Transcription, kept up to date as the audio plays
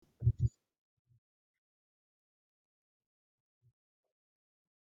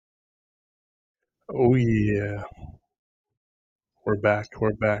Oh yeah, we're back.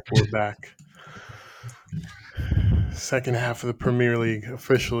 We're back. We're back. Second half of the Premier League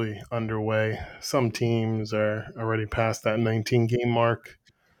officially underway. Some teams are already past that 19 game mark.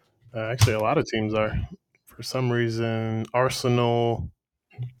 Actually, a lot of teams are. For some reason, Arsenal.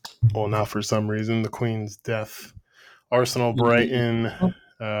 Well, not for some reason. The Queen's death. Arsenal, Brighton,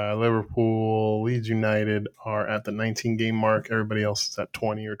 Liverpool, Leeds United are at the 19 game mark. Everybody else is at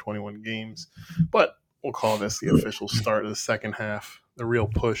 20 or 21 games. But we'll call this the official start of the second half, the real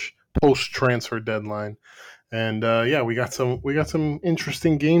push post transfer deadline. And yeah, we got some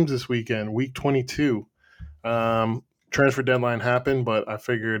interesting games this weekend. Week 22, transfer deadline happened, but I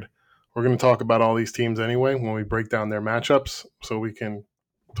figured we're going to talk about all these teams anyway when we break down their matchups, so we can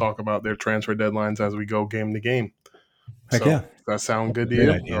talk about their transfer deadlines as we go game to game. Heck So, yeah. does that sound That's good a to great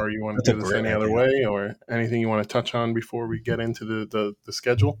you, idea. or you want That's to a do this great any other idea. way, or anything you want to touch on before we get into the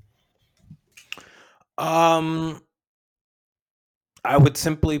schedule? Um, I would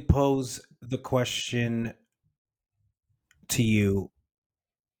simply pose the question to you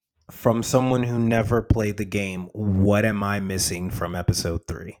from someone who never played the game. What am I missing from episode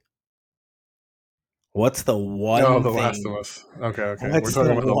 3? What's the Oh, one The Last of thing? Us. Okay, okay. We're What's talking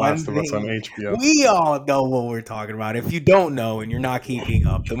the about The one Last of Us on thing? HBO. We all know what we're talking about. If you don't know and you're not keeping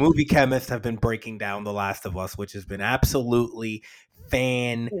up, the movie chemists have been breaking down The Last of Us, which has been absolutely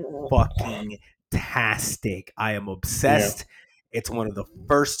fan fucking tastic. I am Yeah. obsessed. It's one of the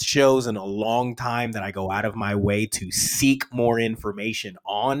first shows in a long time that I go out of my way to seek more information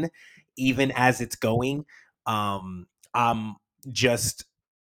on, even as it's going. I'm just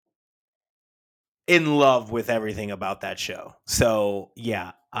in love with everything about that show. So,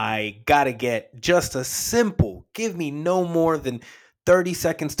 yeah, I got to get just a simple, give me no more than 30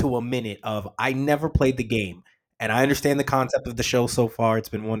 seconds to a minute of I never played the game. And I understand the concept of the show so far. It's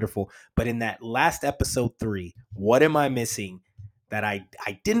been wonderful. But in that last episode 3, what am I missing that I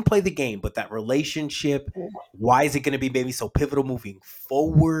didn't play the game, but that relationship, why is it going to be maybe so pivotal moving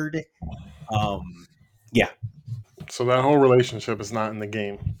forward? Yeah. So that whole relationship is not in the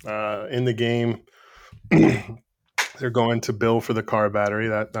game. In the game, they're going to Bill for the car battery.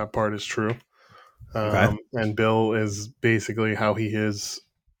 That part is true. Okay. And Bill is basically how he is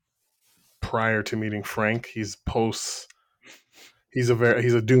prior to meeting Frank. He's post. He's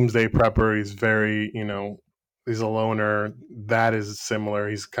a doomsday prepper. He's very, he's a loner. That is similar.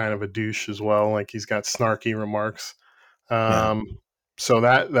 He's kind of a douche as well. Like, he's got snarky remarks. Yeah. Um, so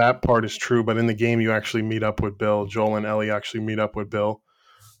that part is true. But in the game, you actually meet up with Bill. Joel and Ellie actually meet up with Bill.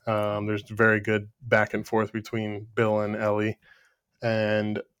 There's very good back and forth between Bill and Ellie,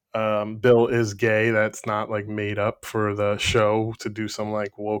 and Bill is gay. That's not like made up for the show to do some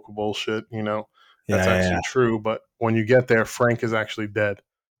like woke bullshit. Yeah. That's Yeah. actually true. But when you get there, Frank is actually dead.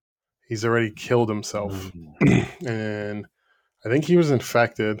 He's already killed himself, Yeah. and I think he was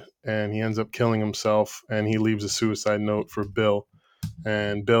infected, and he ends up killing himself, and he leaves a suicide note for Bill,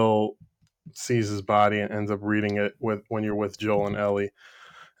 and Bill sees his body and ends up reading it when you're with Joel and Ellie.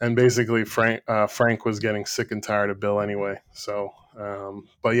 And basically, Frank was getting sick and tired of Bill anyway. So,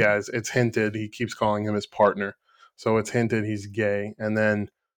 but yeah, it's hinted. He keeps calling him his partner, so it's hinted he's gay. And then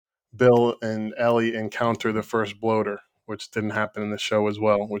Bill and Ellie encounter the first bloater, which didn't happen in the show as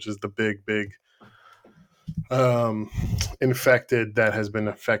well, which is the big um, infected that has been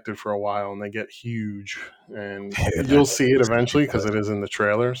infected for a while, and they get huge. And you'll That's see it eventually because it is in the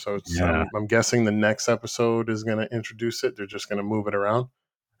trailer. So yeah. I'm guessing the next episode is going to introduce it. They're just going to move it around.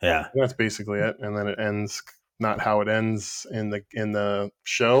 Yeah. That's basically it, and then it ends not how it ends in the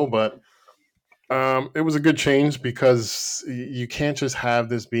show, but it was a good change because you can't just have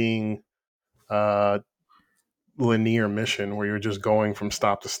this being uh, linear mission where you're just going from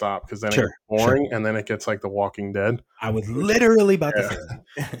stop to stop, because then it Sure. gets Sure. boring, and then it gets like The Walking Dead, I was which literally about to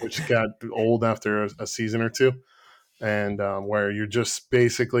yeah, say which that. got old after a season or two. And where you're just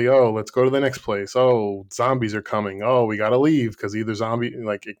basically, oh, let's go to the next place. Oh, zombies are coming. Oh, we got to leave because either zombie,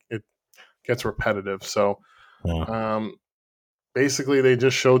 like it gets repetitive. So Yeah. Um, basically, they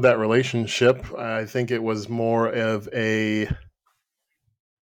just showed that relationship. I think it was more of a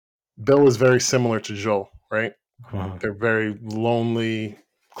Bill is very similar to Joel, right? Uh-huh. They're very lonely,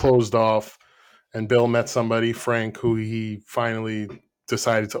 closed off, and Bill met somebody, Frank, who he finally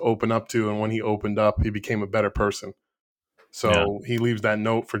decided to open up to, and when he opened up, he became a better person. Yeah. So he leaves that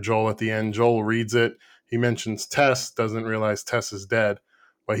note for Joel at the end. Joel reads it. He mentions Tess, doesn't realize Tess is dead,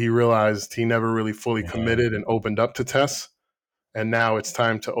 but he realized he never really fully Yeah. committed and opened up to Tess. And now it's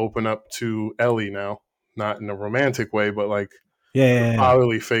time to open up to Ellie now, not in a romantic way, but like Yeah. her Yeah. Yeah.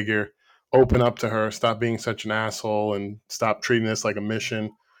 fatherly figure. Open up to her, stop being such an asshole, and stop treating this like a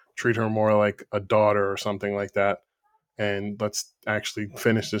mission. treat her more like a daughter or something like that. And let's actually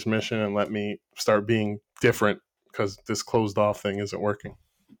finish this mission and let me start being different because this closed off thing isn't working.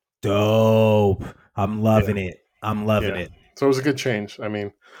 Dope. I'm Yeah. loving it. I'm loving Yeah. it. So it was a good change. I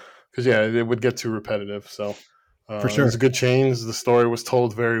mean, because yeah, it would get too repetitive. So For it was a sure. good change. The story was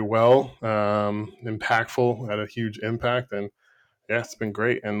told very well, impactful, had a huge impact, and yeah, it's been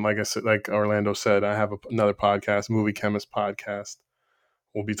great. And like I said, like Orlando said, I have another podcast, Movie Chemist podcast.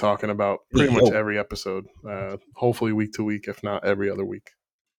 We'll be talking about Hey, pretty much yo. every episode, hopefully week to week, if not every other week.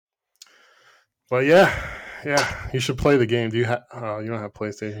 But yeah, you should play the game. Do you have? You don't have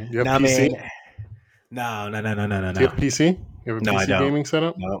PlayStation. Do you have Nah, PC? man. No, no, no, no, no, no, Do you no. have PC? You have a No, I PC don't. gaming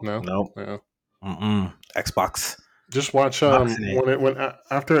setup? No, No. no. Yeah. Xbox. Just watch Boxing it.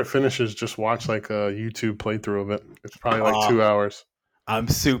 after it finishes. Just watch like a YouTube playthrough of it. It's probably like Oh, 2 hours. I'm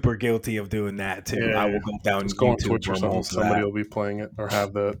super guilty of doing that too. I Yeah, will go down just go on YouTube Twitch or something. wormholes for Somebody that. will be playing it or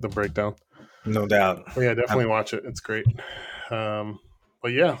have the breakdown. No doubt. But yeah, definitely watch it. It's great. Um,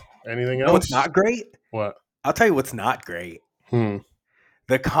 but yeah, anything You know what's else? not great? What? I'll tell you what's not great. Hmm.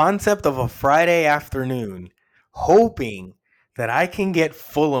 The concept of a Friday afternoon hoping that I can get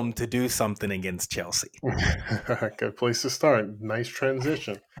Fulham to do something against Chelsea. Good place to start. Nice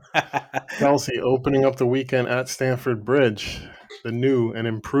transition. Chelsea opening up the weekend at Stamford Bridge. The new and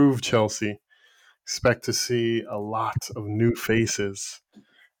improved Chelsea. Expect to see a lot of new faces.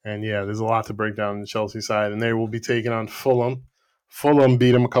 And yeah, there's a lot to break down on the Chelsea side. And they will be taking on Fulham. Fulham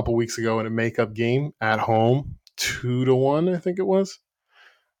beat them a couple weeks ago in a makeup game at home. 2-1, I think it was.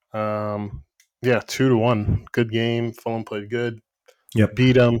 Yeah, 2-1. Good game. Fulham played good. Yep.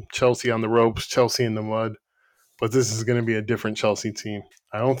 Beat them. Chelsea on the ropes. Chelsea in the mud. But this is going to be a different Chelsea team.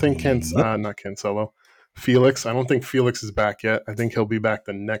 I don't think Yep. not Cancelo, Felix. I don't think Felix is back yet. I think he'll be back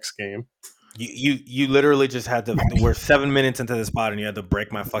the next game. You literally just had to. We're 7 minutes into the spot, and you had to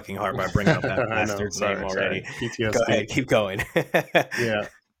break my fucking heart by bringing up that I know. bastard's name already. Go PTSD. ahead, keep going. Yeah,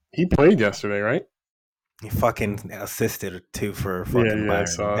 he played yesterday, right? He fucking assisted too for fucking Yeah, I Byron.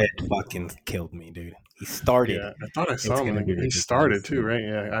 saw. It fucking killed me, dude. He started. Yeah, I thought I It's saw him. gonna be He ridiculous. started too, right?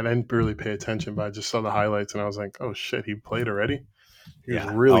 Yeah, I didn't really pay attention, but I just saw the highlights and I was like, "Oh shit, he played already." He was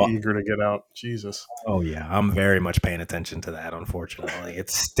Yeah. really eager to get out. Jesus. Oh yeah. I'm very much paying attention to that. Unfortunately,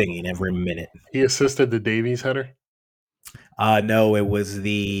 it's stinging every minute. He assisted the Davies header. No, it was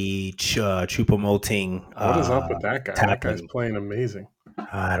the Choupo-Moting What is up with that guy? That guy's tapping. playing amazing.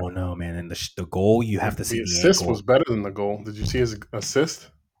 I don't know, man. And the goal, you have to see The the assist was angle. better than the goal. Did you see his assist?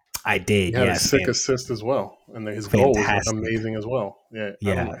 I He did, had a yes, sick assist as well, and his goal was fantastic. amazing as well. Yeah, I don't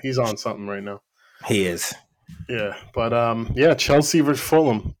Yeah, know. He's on something right now. he is. Yeah, but yeah, Chelsea versus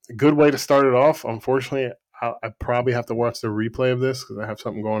Fulham. A good way to start it off. Unfortunately, I probably have to watch the replay of this because I have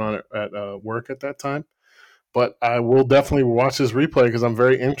something going on at work at that time. But I will definitely watch this replay because I'm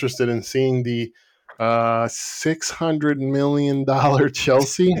very interested in seeing the $600 million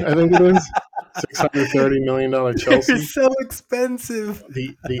Chelsea. I think it is $630 million They're Chelsea. so expensive.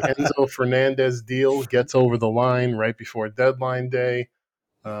 The Enzo Fernandez deal gets over the line right before deadline day.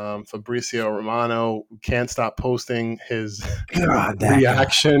 Fabrizio Romano can't stop posting his God, that guy.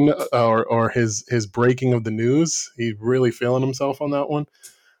 reaction or his breaking of the news. He's really feeling himself on that one.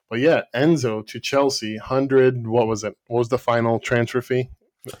 But yeah, Enzo to Chelsea, 100. What was it? What was the final transfer fee?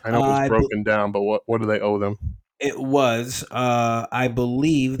 I know it was I be- broken down, but what do they owe them? it was. I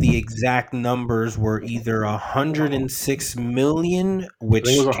believe the exact numbers were either 106 million, I think it was which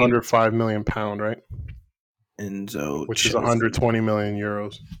came 105 million pound, right? Enzo Which is Chelsea. 120 million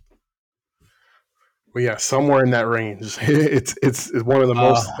euros. Well, yeah, somewhere in that range. It's one of the A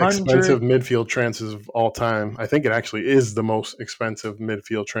most hundred. expensive midfield transfers of all time. I think it actually is the most expensive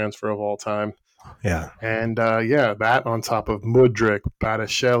midfield transfer of all time. Yeah. And yeah, that on top of Mudryk,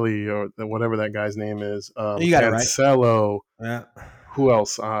 Botticelli, or whatever that guy's name is, You got it right. Cancelo. Yeah. Who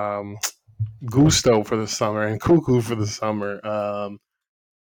else? Gusto for the summer and Cuckoo for the summer.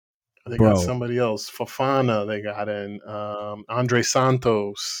 They got Bro, somebody else. Fofana. They got in Andre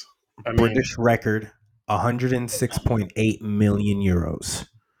Santos. I mean, British record 106.8 million euros.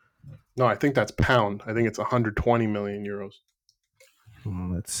 no, I think that's pound. I think it's 120 million euros.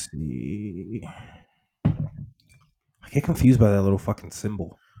 Let's see. I get confused by that little fucking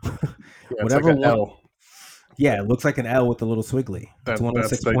symbol. Yeah, it's like Whatever an one. L. Yeah, it looks like an L with the little swiggly. It's That's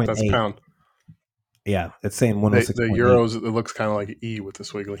 106.8. pound. Yeah, it's saying The 106.8. euros, it looks kind of like an E with the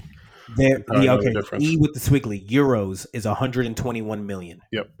swiggly. There, You probably know the okay, difference. E with the swiggly euros is 121 million.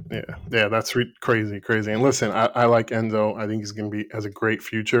 Yep. Yeah. That's crazy. And listen, I like Enzo. I think he's going to be has a great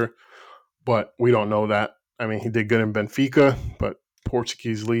future, but we don't know that. I mean, he did good in Benfica, but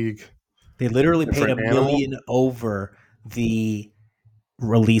Portuguese league, They literally paid different a animal. million over the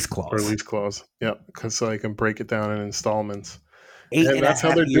release clause. release clause. Yeah, because so they can break it down in installments, Eight and and a that's how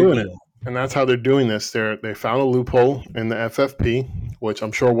half they're year doing it. deal. And that's how they're doing this. They found a loophole in the FFP, which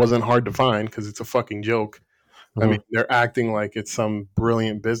I'm sure wasn't hard to find because it's a fucking joke. I mean, Mhm. they're acting like it's some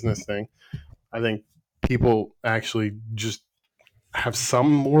brilliant business thing. I think people actually just have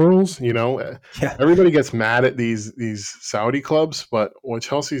some morals. Yeah. Everybody gets mad at these Saudi clubs, but what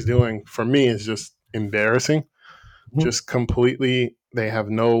Chelsea's doing for me is just embarrassing. Mhm. Just completely, they have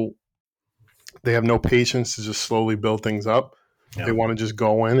no patience to just slowly build things up. They Yeah. want to just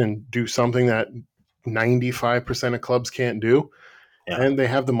go in and do something that 95% of clubs can't do, Yeah. and they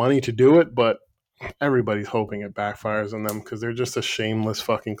have the money to do it, but everybody's hoping it backfires on them because they're just a shameless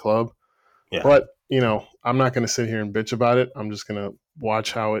fucking club. Yeah. But, I'm not going to sit here and bitch about it. I'm just going to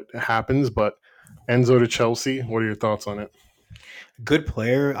watch how it happens. But Enzo to Chelsea, what are your thoughts on it? Good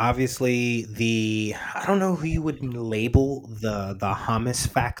player. Obviously, I don't know who you would label the Hamas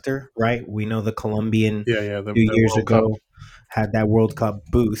factor, right? We know the Colombian Yeah, yeah, few the years World Cup. ago had that World Cup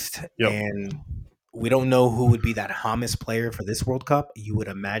boost, Yep. and we don't know who would be that Hamas player for this World Cup. You would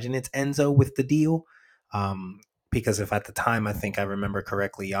imagine it's Enzo with the deal, um, because if at the time I think I remember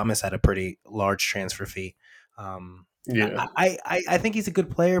correctly, Hamas had a pretty large transfer fee. Um, Yeah. I think he's a good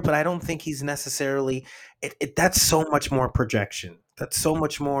player, but I don't think he's necessarily that's so much more projection. That's so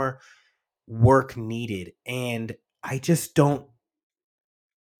much more work needed. And I just don't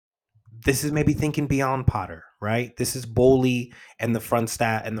this is maybe thinking beyond Potter, right? This is Bowley and the front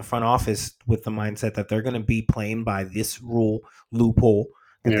office with the mindset that they're going to be playing by this loophole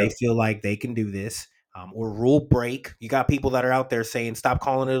that they Yeah. feel like they can do this, or rule break. You got people that are out there saying, "Stop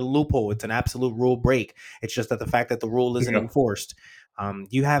calling it a loophole. It's an absolute rule break." It's just that the fact that the rule isn't Yeah. enforced.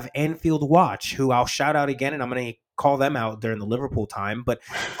 You have Anfield Watch, who I'll shout out again, and I'm going to call them out during the Liverpool time, but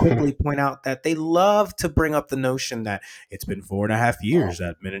quickly point out that they love to bring up the notion that it's been 4.5 years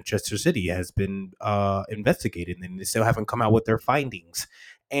that Manchester City has been investigated, and they still haven't come out with their findings.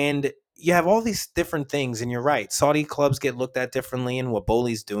 And you have all these different things, and you're right. Saudi clubs get looked at differently, and what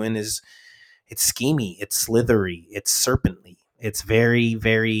Bowley's doing is it's schemy, it's slithery, it's serpently, it's very,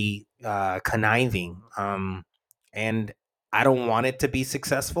 very conniving. And I don't want it to be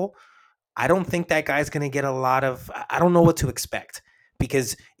successful. I don't think that guy's going to get a lot of. I don't know what to expect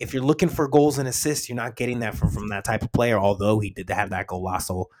because if you're looking for goals and assists, you're not getting that from that type of player. Although he did have that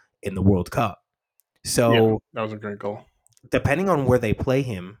golazo in the World Cup, Yeah. so That was a great goal. depending on where they play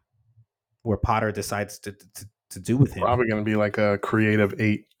him, where Potter decides to do with him. Probably going to be like a creative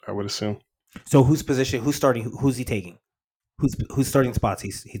 8, I would assume. So whose position? Who's starting? Who's he taking? Who's starting spots?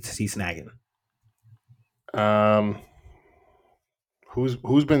 He's snagging. Um,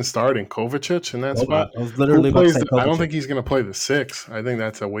 who's been starting? Kovacic in that spot? I was Who literally about to plays say I don't Kovacic. think he's going to play the 6. I think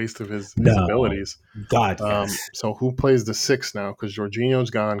that's a waste of his No, abilities. God, yes. So who plays the 6 now? Because Jorginho's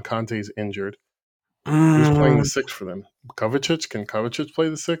gone, Conte's injured. Who's playing the Mm, 6 for them? Kovacic? Can Kovacic play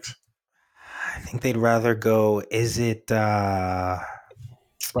the 6? I think they'd rather go. Is it?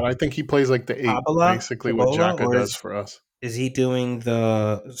 But I think he plays like the 8, basically what Tabola, Xhaka or does for us. is he doing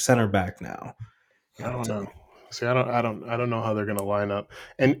the center back now? Here, I I'll don't tell know. you. See, I don't know how they're going to line up.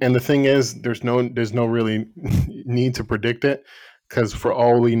 And the thing is, there's no really need to predict it because for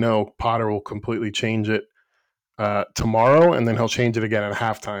all we know, Potter will completely change it tomorrow, and then he'll change it again at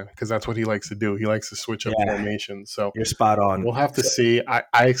halftime because that's what he likes to do. He likes to switch up Yeah, formations. So you're spot on. we'll have to So, see.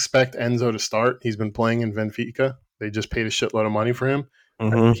 I expect Enzo to start. He's been playing in Benfica. They just paid a shitload of money for him. I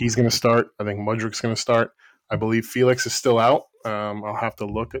think mhm. he's going to start. I think Mudrik's going to start. I believe Felix is still out. I'll have to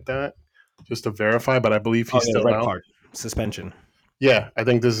look at that just to verify, but I believe Oh he's yeah, still red out. card suspension. Yeah, I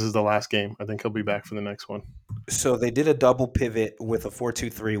think this is the last game. I think he'll be back for the next one. So they did a double pivot with a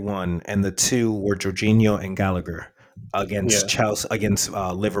 4-2-3-1, and the two were Jorginho and Gallagher against Yeah, Chelsea against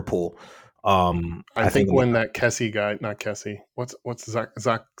Liverpool. I I think think when that Kessie guy, not Kessie, what's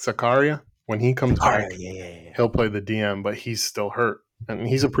Zakaria, when he comes Zakaria, back, yeah, yeah, yeah. he'll play the DM, but he's still hurt, and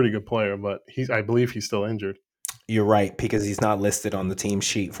he's a pretty good player, but I believe he's still injured. You're right because he's not listed on the team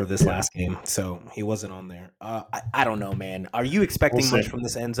sheet for this Yeah, last game, so he wasn't on there. I don't know, man. Are you we'll expecting see. much from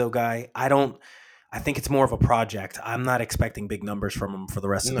this Enzo guy? I don't. I think it's more of a project. I'm not expecting big numbers from him for the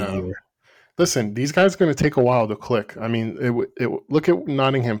rest of the No, year. listen, these guys are going to take a while to click. I mean, look at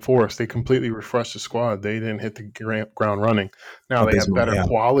Nottingham Forest. They completely refreshed the squad. They didn't hit the ground running. Now they have Abysmal, better yeah.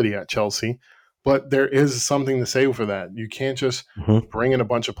 quality at Chelsea, but there is something to say for that. You can't just Mhm. bring in a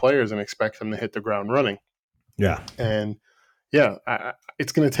bunch of players and expect them to hit the ground running. Yeah, And yeah,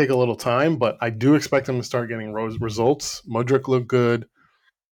 it's going to take a little time, but I do expect them to start getting results. Mudryk looked good.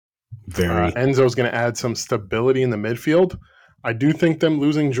 very. Enzo's going to add some stability in the midfield. I do think them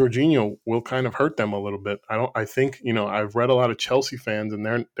losing Jorginho will kind of hurt them a little bit. I think, I've read a lot of Chelsea fans and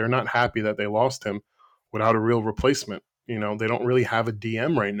they're not happy that they lost him without a real replacement. They don't really have a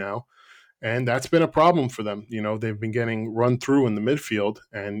DM right now. And that's been a problem for them. They've been getting run through in the midfield,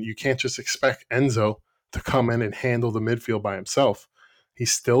 and you can't just expect Enzo to come in and handle the midfield by himself.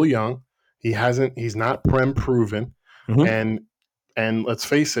 He's still young. He's not prem proven. Mm-hmm. And let's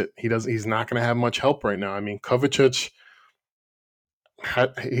face it, he's not going to have much help right now. I mean, Kovacic,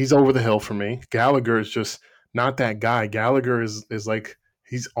 he's over the hill for me. Gallagher is just not that guy. Gallagher is like,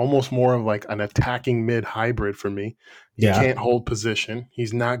 he's almost more of like an attacking mid hybrid for me. He Yeah. can't hold position.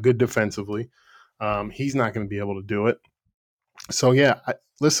 He's not good defensively. He's not going to be able to do it. So yeah,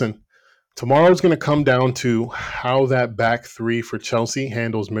 listen. Tomorrow's going to come down to how that back three for Chelsea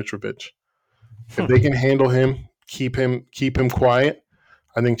handles Mitrovic. If they can handle him, keep him quiet,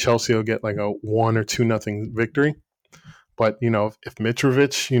 I think Chelsea will get like a 1 or 2-0 victory. But if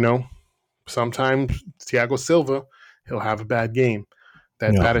Mitrovic, sometimes Thiago Silva, he'll have a bad game.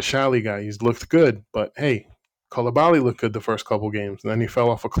 That Yeah. Bhattachalli guy, he's looked good, but hey, Koulibaly looked good the first couple games, and then he fell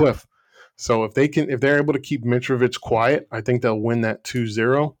off a cliff. So if they're able to keep Mitrovic quiet, I think they'll win that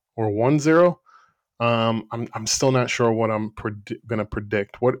 2-0 or 1-0. I'm still not sure what I'm going to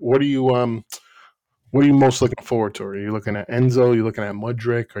predict. What are you most looking forward to? Are you looking at Enzo? Are you looking at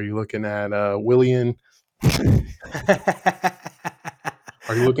Mudryk? Are you looking at Willian?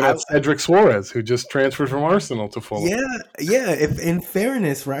 Are you looking I at Cedric Suarez, who just transferred from Arsenal to Fulham? yeah. If in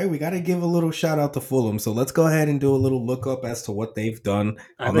fairness, right, we got to give a little shout out to Fulham. So let's go ahead and do a little look up as to what they've done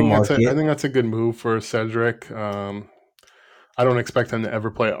I on the think that's a I market. think that's a good move for Cedric. I don't expect him to ever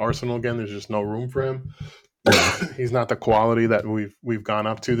play at Arsenal again. There's just no room for him. Yeah. He's not the quality that we've gone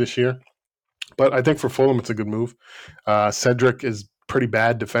up to this year. But I think for Fulham, it's a good move. Cedric is pretty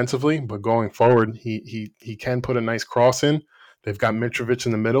bad defensively, but going forward, he can put a nice cross in. They've got Mitrovic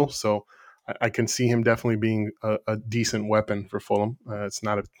in the middle, so I can see him definitely being a decent weapon for Fulham. It's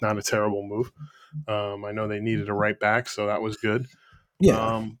not a terrible move. I know they needed a right back, so that was good.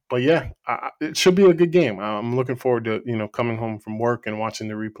 Yeah. But yeah, it should be a good game. I'm looking forward to coming home from work and watching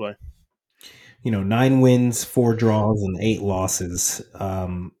the replay. 9 wins, 4 draws, and 8 losses.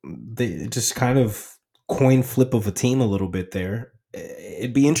 They just kind of coin flip of a team a little bit there.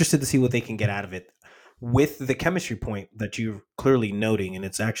 It'd be interested to see what they can get out of it with the chemistry point that you're clearly noting, and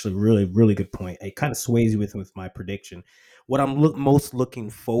it's actually really, really good point. It kind of sways with my prediction. What I'm most looking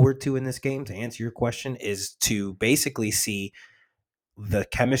forward to in this game, to answer your question, is to basically see the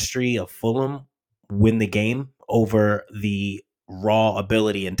chemistry of Fulham win the game over the raw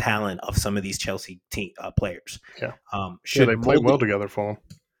ability and talent of some of these Chelsea players. Yeah, yeah, Should they play mold well it. together, Fulham.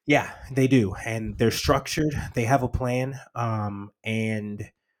 Yeah, they do, and they're structured. They have a plan,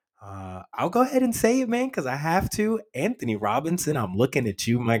 and I'll go ahead and say it, man, because I have to. Anthony Robinson, I'm looking at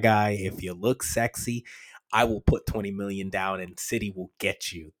you, my guy. If you look sexy, I will put 20 million down, and City will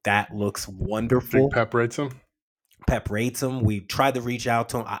get you. That looks Big wonderful. Pep rates him. Pep rates him. We tried to reach out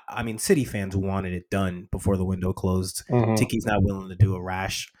to him. I mean, City fans wanted it done before the window closed. Mm-hmm. Tiki's not willing to do a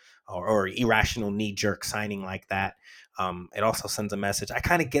rash or irrational knee jerk signing like that. It also sends a message. I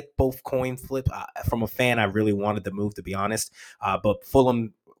kind of get both coin flip. From a fan, I really wanted the move, to be honest. But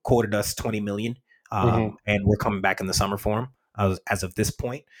Fulham quoted us 20 million, Mm-hmm. and we're coming back in the summer for him as of this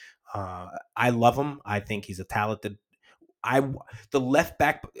point. I love him. I think he's a talented I the left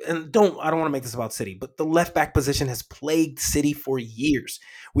back, and I don't want to make this about City, but the left back position has plagued City for years.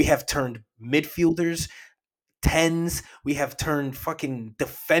 We have turned midfielders, tens, we have turned fucking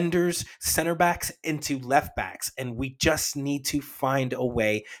defenders, center backs into left backs, and we just need to find a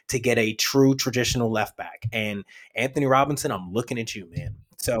way to get a true traditional left back. And Anthony Robinson, I'm looking at you, man.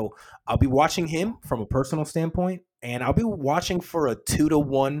 So I'll be watching him from a personal standpoint, and I'll be watching for a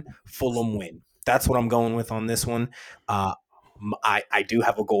 2-1 Fulham win. That's what I'm going with on this one. Uh, I do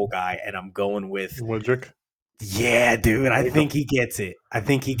have a goal guy, and I'm going with Woodrick. yeah, dude. There I you go. think he gets it. I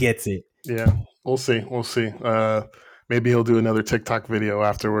think he gets it. Yeah, we'll see. We'll see. Maybe he'll do another TikTok video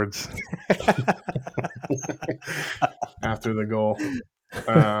afterwards after the goal.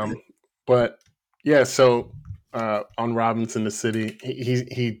 But yeah, so on Robinson, the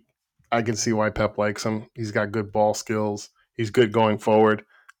City, I can see why Pep likes him. He's got good ball skills. He's good going forward,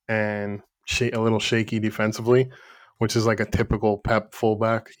 and a little shaky defensively, which is like a typical Pep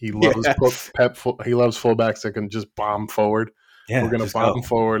fullback. Yeah. He loves fullbacks that can just bomb forward. We're Yeah, gonna just bomb go.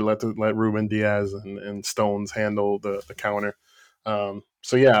 forward. Let Ruben Diaz and Stones handle the counter.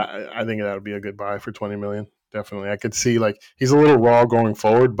 So yeah, I think that would be a good buy for 20 million. Definitely, I could see like he's a little raw going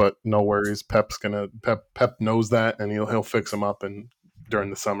forward, but no worries. Pep knows that, and he'll fix him up and during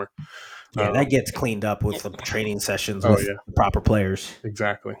the summer. Yeah, that gets cleaned up with the training sessions Oh with yeah, the proper players.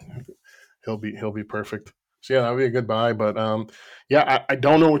 exactly. He'll be perfect. So yeah, that would be a good buy. But yeah, I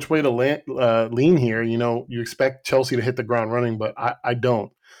don't know which way to lean here. You expect Chelsea to hit the ground running, but I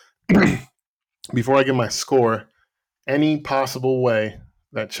don't. Before I give my score, any possible way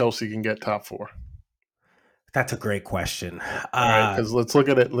that Chelsea can get top four? That's a great question. All right, because let's look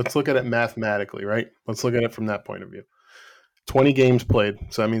at it. Let's look at it mathematically, right? Let's look at it from that point of view. 20 games played,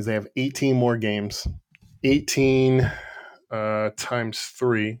 so that means they have 18 more games. 18 times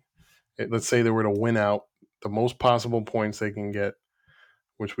three. Let's say they were to win out, the most possible points they can get,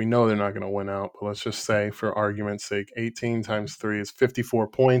 which we know they're not going to win out, but let's just say for argument's sake, 18 times 3 is 54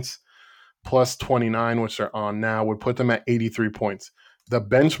 points, plus 29, which they're on now, would put them at 83 points. The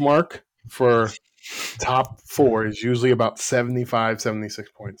benchmark for top four is usually about 75, 76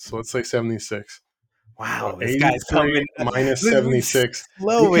 points. So let's say 76. So Wow, this guy's 83 coming. minus Let me 76, they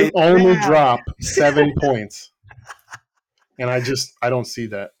slow can it only down. drop 7 points. And I don't see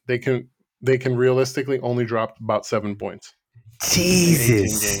that. They can realistically only drop about 7 points in 18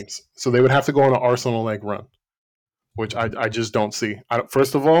 Jesus. games. So they would have to go on an Arsenal like run, which I just don't see.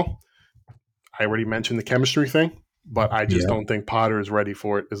 First of all, I already mentioned the chemistry thing, but I just Yeah. don't think Potter is ready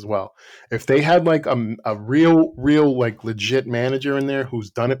for it as well. If they had like a real like legit manager in there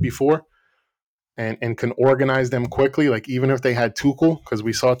who's done it before and can organize them quickly, like even if they had Tuchel, because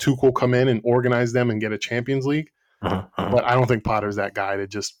we saw Tuchel come in and organize them and get a Champions League. But I don't think Potter's that guy to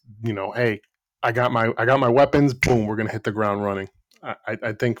just, hey, I got my weapons, boom, we're gonna hit the ground running.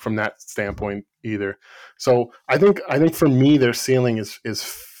 I think from that standpoint either. So I think for me their ceiling is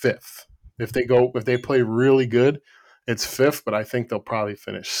fifth. If they play really good, it's fifth, but I think they'll probably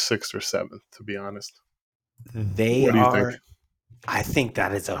finish sixth or seventh, to be honest. They What do you think? are. I think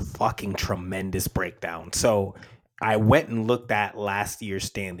that is a fucking tremendous breakdown. So I went and looked at last year's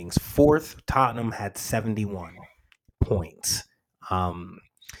standings. Fourth, Tottenham had 71 points. Um,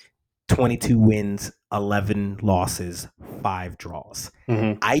 22 wins, 11 losses, 5 draws.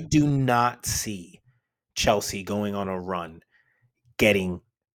 Mm-hmm. I do not see Chelsea going on a run getting.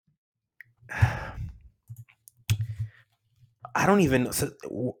 I don't even. So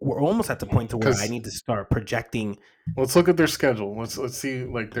we're almost at the point to where I Because need to start projecting. let's look at their schedule. Let's see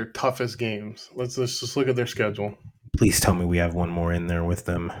like their toughest games. Let's just look at their schedule. Please tell me we have one more in there with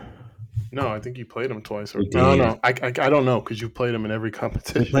them. No, I think you played them twice. Or We no, did. no, I don't know because you played them in every We played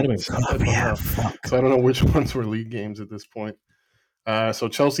competition. them in So I cup. don't Yeah, know. fuck. So I don't know which ones were league games at this point. So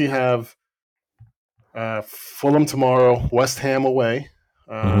Chelsea have Fulham tomorrow, West Ham away,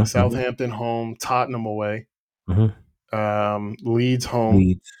 Southampton home, Tottenham away, Leeds home,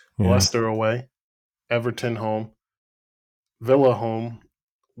 Leeds. Yeah. Leicester away, Everton home, Villa home,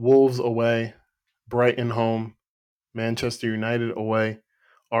 Wolves away, Brighton home, Manchester United away,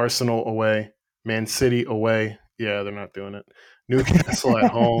 Arsenal away, Man City away. Yeah, they're not doing it. Newcastle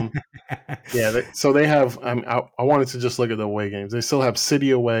at home. Yeah, so they have. I wanted to just look at the away games. They still have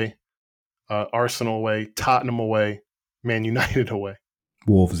City away, Arsenal away, Tottenham away, Man United away.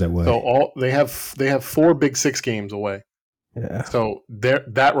 Wolves that So way. they have 4 Big 6 games away. Yeah. So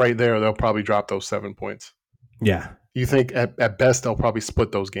that right there, they'll probably drop those 7 points. Yeah. You think at best they'll probably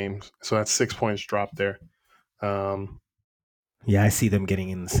split those games. So that's 6 points dropped there. Yeah, I see them getting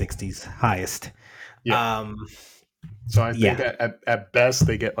in the 60s highest. Yeah. So I think Yeah. at best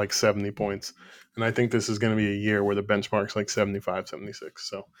they get like 70 points. And I think this is going to be a year where the benchmark's like 75, 76.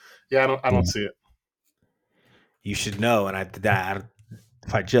 So yeah, I don't see it. You should know, and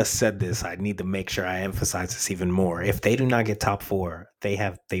if I just said this, I need to make sure I emphasize this even more. If they do not get top 4,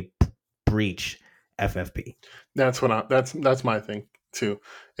 they breach FFP. That's my thing too.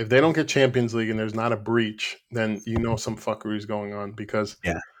 If they don't get Champions League and there's not a breach, then some fuckery is going on because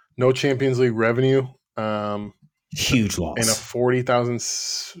Yeah. no Champions League revenue Huge in a loss.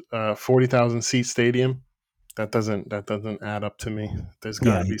 40,000 seat stadium. That doesn't add up to me. There's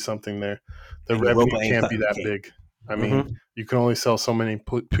got to Yeah. be something there. The And Europa revenue ain't can't be that okay. big. I mean, you can only sell so many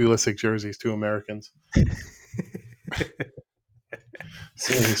Pulisic jerseys to Americans.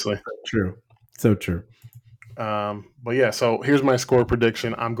 Seriously. True. So true. But yeah, so here's my score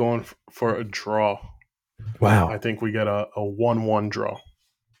prediction. I'm going for a draw. Wow. I think we get a 1-1 draw.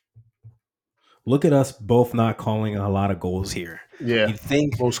 Look at us both not calling a lot of goals here. Yeah, You'd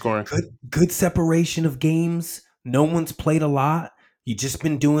think low scoring. good separation of games. No one's played a lot. You just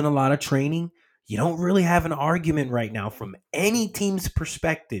been doing a lot of training. You don't really have an argument right now from any team's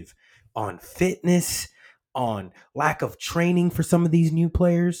perspective on fitness, on lack of training for some of these new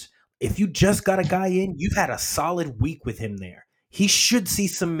players. If you just got a guy in, you've had a solid week with him there. He should see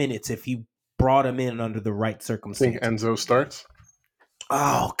some minutes if you brought him in under the right I think circumstances. Enzo starts.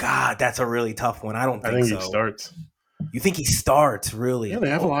 Oh God, that's a really tough one. I don't I think think he so. starts. You think he starts Yeah, really? they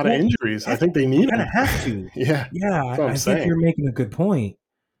have a Oh, lot of well, injuries. I think they they need kind of him. have to. Yeah, Yeah, that's what I'm I think saying. you're making a good point.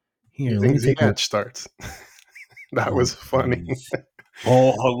 You Here, let think me take a. Ziyech starts? That Oh, was funny. jeez.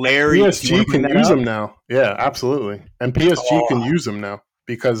 Oh, hilarious! You want PSG to bring can that use up? him now. Yeah, absolutely. And PSG Oh, can use him now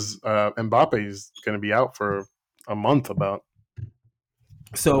because Mbappe is going to be out for a month about.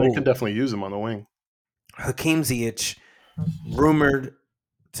 So they could so definitely use him on the wing. Hakeem Ziyech rumored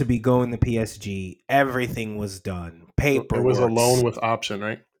to be going to PSG. Everything was done. It was a Paperwork, loan with option,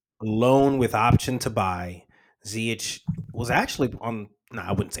 right? loan with option to buy. Ziyech was actually on, no,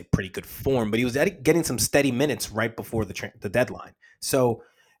 I wouldn't say pretty good form, but he was getting some steady minutes right before the deadline. So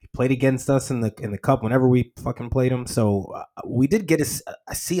he played against us in the cup whenever we fucking played him. So we did get to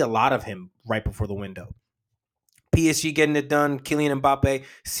see a lot of him right before the window. PSG getting it done. Kylian Mbappe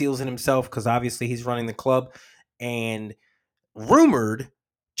seals it himself because obviously he's running the club. And rumored,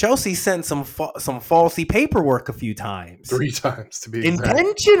 Chelsea sent some falsy paperwork a few times 3 times to be exact.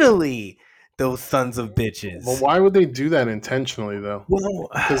 intentionally. Those sons of But bitches. why would they do that intentionally, though? Well,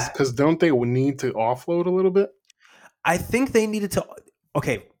 Because don't they need to offload a little bit? I think they needed to.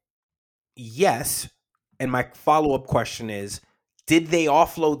 Okay, yes. And my follow up question is: did they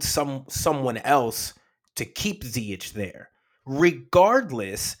offload someone else to keep Ziyech there?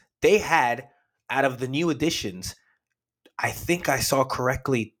 Regardless, they had out of the new additions. I think I saw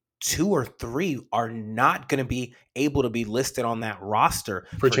correctly. 2 or 3 are not going to be able to be listed on that roster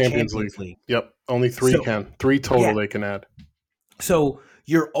For for Champions League. Champions League. Yep, only three So, can. Three yeah, total they can add. so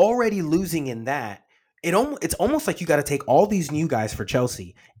you're already losing in that. It's almost like you got to take all these new guys for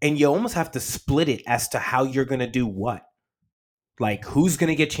Chelsea, and you almost have to split it as to how you're going to do what. Like who's going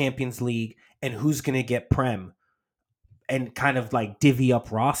to get Champions League and who's going to get Prem, and kind of like divvy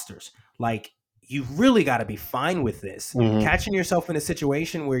up rosters. Like you really got to be fine with this. Mm-hmm. Catching yourself in a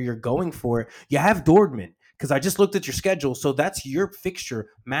situation where you're going for it. You have Dortmund because I just looked at your schedule, so that's your fixture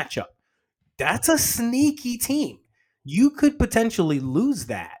matchup. That's a sneaky team. You could potentially lose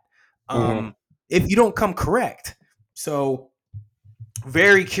that Mm-hmm. if you don't come correct. So,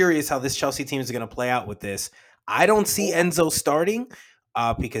 very curious how this Chelsea team is going to play out with this. I don't see Enzo starting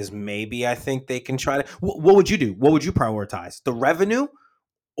because maybe I think they can try to. What would you do? What would you prioritize? The revenue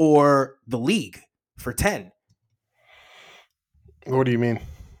or the league for 10? What do you mean?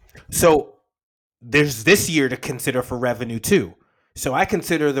 So, there's this year to consider for revenue too. So I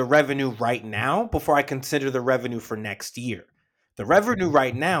consider the revenue right now before I consider the revenue for next year. The revenue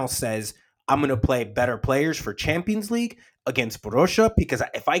right now says I'm going to play better players for Champions League against Borussia because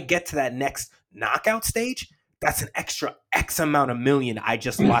if I get to that next knockout stage, that's an extra X amount of million I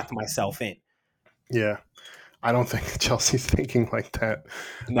just locked myself in. Yeah. I don't think Chelsea's thinking like that.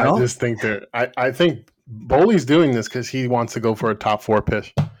 I No? just think I think Bowley's doing this because he wants to go for a top 4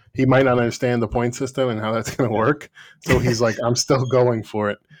 pitch. He might not understand the point system and how that's going to work. So he's like, I'm still going for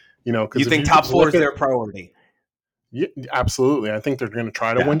it. You Because if think you top just four look is at, their priority? yeah, absolutely. I think they're going to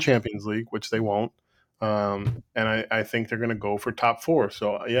try to Yeah. win Champions League, which they won't. And I think they're going to go for top 4.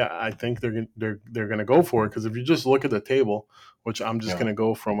 So yeah, I think they're going to go for it because if you just look at the table, which I'm just Yeah. going to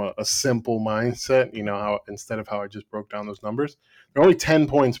go from a simple mindset, how instead of how I just broke down those numbers, they're only 10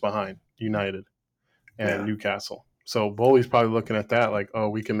 points behind United and Yeah. Newcastle. So Bowley's probably looking at that like, oh,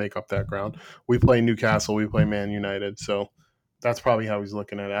 we can make up that ground. We play Newcastle, we play Man United, so that's probably how he's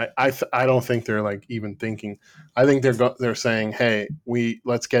looking at it. I don't think they're like even thinking. I think they're saying, hey,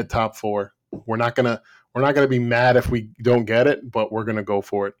 let's get top 4. We're not gonna be mad if we don't get it, but we're gonna go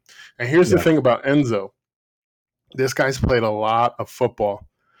for it. And here's the Yeah. thing about Enzo. This guy's played a lot of football.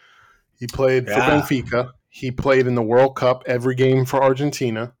 He played for Yeah. Benfica. He played in the World Cup every game for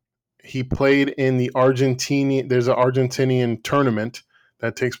Argentina. He played in the Argentinian. There's an Argentinian tournament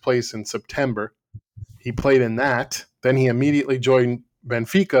that takes place in September. He played in that. Then he immediately joined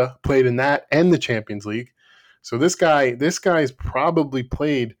Benfica, played in that and the Champions League. So this guy's probably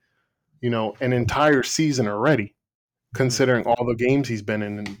played, an entire season already, Hmm. considering all the games he's been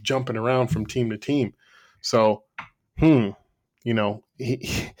in and jumping around from team to team. So, hmm,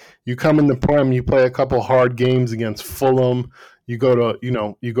 you come in the Prem, you play a couple hard games against Fulham. You go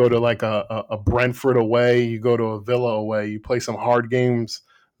to like a Brentford away, you go to a Villa away, you play some hard games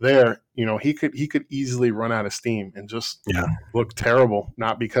there. He could easily run out of steam and just Yeah. look terrible.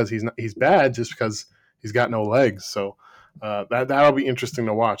 Not because he's bad, just because he's got no legs. So that'll be interesting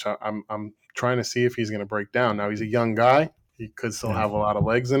to watch. I'm trying to see if he's going to break down. Now he's a young guy; he could still Yeah. have a lot of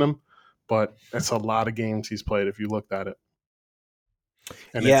legs in him, but it's a lot of games he's played if you looked at it,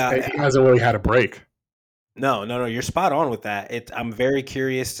 and Yeah. he hasn't really had a break. No. You're spot on with that. I'm very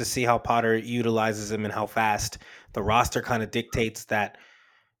curious to see how Potter utilizes him and how fast The roster kind of dictates that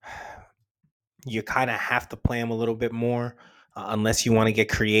you kind of have to play him a little bit more, unless you want to get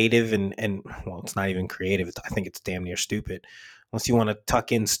creative and well, it's not even creative. I think it's damn near stupid. Unless you want to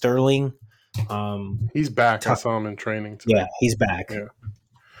tuck in Sterling, He's back. I tuck, saw him in training yeah, today. he's back. Yeah,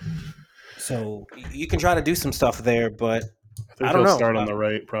 So you can try to do some stuff there, but I I think don't he'll know. start on the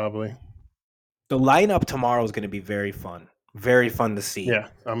right probably. The lineup tomorrow is going to be very fun to see. Yeah,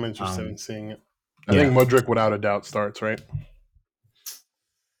 I'm interested in seeing it. I Yeah, think Mudryk without a doubt starts, right?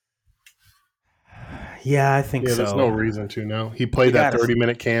 yeah, I think Yeah, there's no so. reason to now. He You played that got to,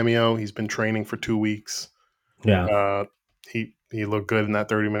 30-minute cameo. He's been training for 2 weeks. yeah, Uh, he looked good in that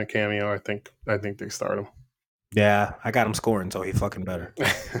 30-minute cameo. I think they start him. yeah. I got him scoring, so he fucking better.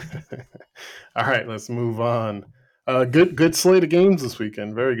 All right, let's move on. Good slate of games this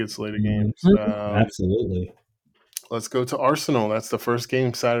weekend. Very good slate of games. Absolutely. Let's go to Arsenal. That's the first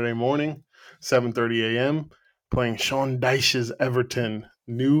game Saturday morning, 7:30 a.m. Playing Sean Dyche's Everton.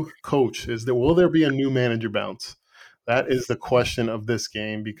 New coach. Will there be a new manager bounce? That is the question of this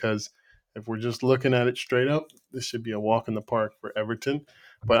game, because if we're just looking at it straight up, this should be a walk in the park for Everton.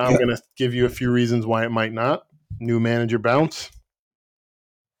 But I'm Yeah. going to give you a few reasons why it might not. New manager bounce.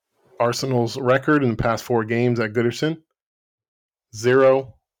 Arsenal's record in the past 4 games at Goodison: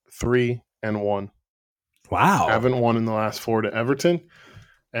 0, 3, and 1. Wow. Haven't won in the last 4 to Everton.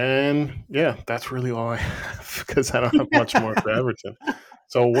 And yeah, that's really all I have, because I don't have much more for Everton.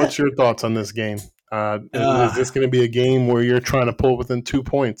 So, what's your thoughts on this game? Is Uh, this going to be a game where you're trying to pull within 2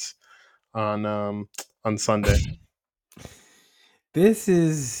 points on Sunday? this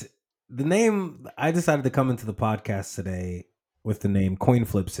is the name. I decided to come into the podcast today with the name Coin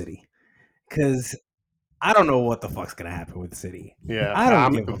Flip City because I don't know what the fuck's gonna happen with City. Yeah, I don't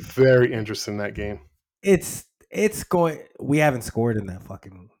I'm give a. very interested in that game. It's going. We haven't scored in that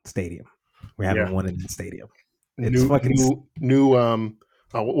fucking stadium. We haven't Yeah, won in that stadium. It's new, fucking new, new.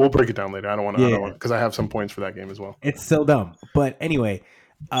 We'll break it down later. I don't want to. I don't yeah. want, because I have some points for that game as well. It's so dumb. But anyway,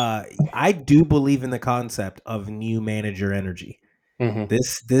 I do believe in the concept of new manager energy. Mm-hmm.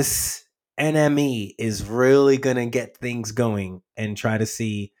 This NME is really gonna get things going and try to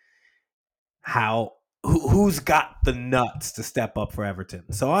see who's got the nuts to step up for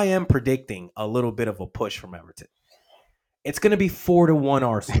Everton. So I am predicting a little bit of a push from Everton. It's gonna be 4-1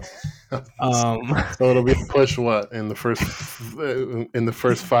 Arsenal. So it'll be a push. What in the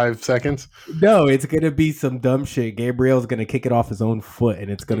first 5 seconds? No, it's gonna be some dumb shit. Gabriel's gonna kick it off his own foot,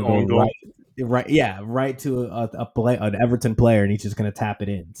 and it's gonna go Own goal. right to an Everton player, and he's just gonna tap it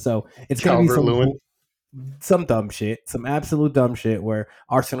in. So it's gonna be Calvert-Lewin. some dumb shit, some absolute dumb shit, where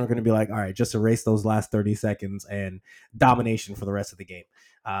Arsenal are gonna be like, all right, just erase those last 30 seconds and domination for the rest of the game.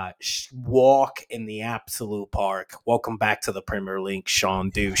 Walk in the absolute park. Welcome back to the Premier League, Sean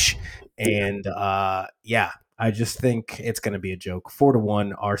Douche, and yeah. I just think it's going to be a joke.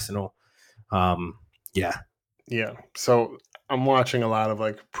 4-1 Arsenal. Yeah. Yeah. So I'm watching a lot of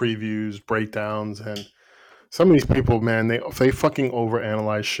like previews, breakdowns, and some of these people, man, they fucking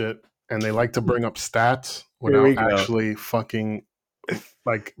overanalyze shit, and they like to bring up stats Here without we go. actually fucking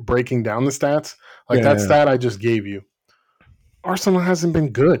like breaking down the stats. Like that Yeah. stat I just gave you. Arsenal hasn't been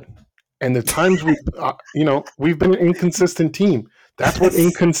good. And the times we've been an inconsistent team. That's what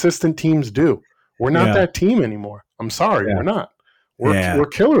inconsistent teams do. We're not Yeah. that team anymore. I'm sorry, Yeah. we're not. Yeah. We're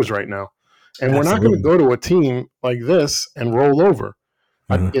killers right now, and we're not going to Absolutely. go to a team like this and roll over.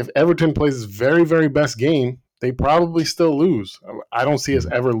 Mhm. If Everton plays his very, very best game, they probably still lose. I don't see us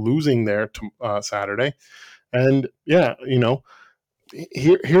ever losing there to Saturday. And yeah,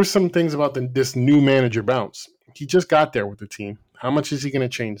 here's some things about this new manager bounce. He just got there with the team. How much is he going to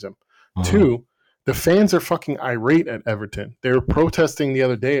change them? Mhm. 2, the fans are fucking irate at Everton. They were protesting the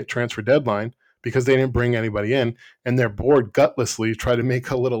other day at transfer deadline because they didn't bring anybody in, and their board gutlessly tried to make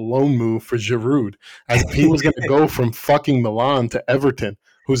a little loan move for Giroud as if he was going to go from fucking Milan to Everton,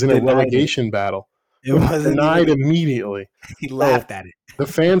 who's in a Denied it. relegation battle. It wasn't Denied even. immediately. He So laughed at it. the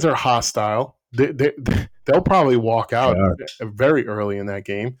fans are hostile. They'll probably walk They out are. very early in that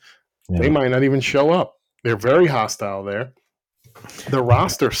game. They Yeah. might not even show up. They're very hostile there. The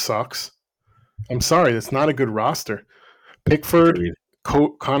roster sucks. I'm sorry, it's not a good roster. Pickford, Agreed.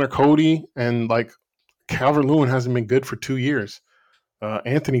 Connor Cody, and like Calvert-Lewin hasn't been good for 2 years.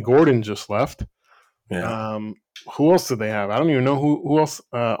 Anthony Gordon just left. Yeah. Who else did they have? I don't even know who else.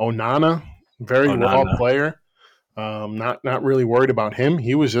 Onana, very raw Onana. player. Not really worried about him.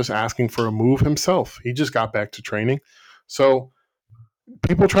 He was just asking for a move himself. He just got back to training. So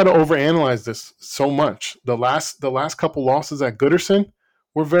people try to overanalyze this so much. The last couple losses at Goodison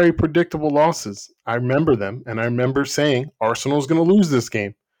were very predictable losses. I remember them, and I remember saying Arsenal's going to lose this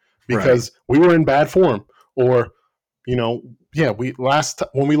game Right. because we were in bad form, or You know, yeah, when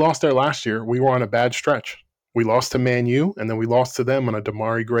we lost there last year, we were on a bad stretch. We lost to Man U, and then we lost to them on a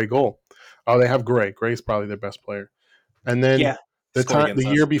Damari Gray goal. Oh, they have Gray. Gray's probably their best player. And then Yeah, scored the against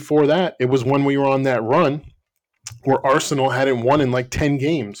year us. before that, it was when we were on that run where Arsenal hadn't won in like 10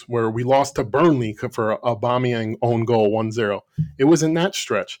 games, where we lost to Burnley for a Aubameyang own goal 1-0. It was in that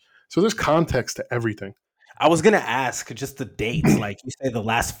stretch. So there's context to everything. I was gonna ask just the dates. Like you say, the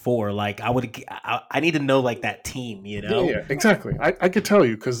last four. Like I need to know like that team. You Yeah, know? yeah, exactly. I could tell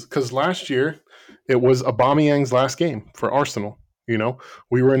you because last year it was Aubameyang's last game for Arsenal. You know,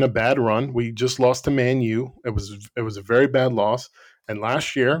 we were in a bad run. We just lost to Man U. It was a very bad loss. And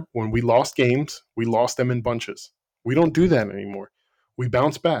last year, when we lost games, we lost them in bunches. We don't do that anymore. We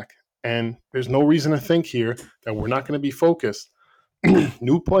bounce back, and there's no reason to think here that we're not going to be focused.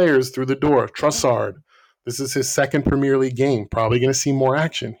 New players through the door. Trossard. This is his second Premier League game. Probably going to see more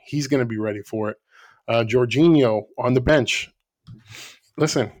action. He's going to be ready for it. Jorginho on the bench.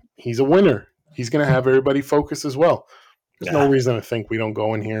 Listen, he's a winner. He's going to have everybody focused as well. There's no Yeah. reason to think we don't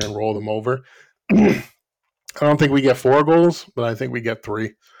go in here and roll them over. I don't think we get 4 goals, but I think we get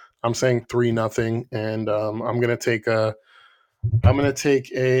 3. I'm saying 3-0, and I'm going to take a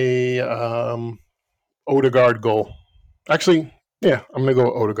Odegaard goal. Actually, yeah, I'm going to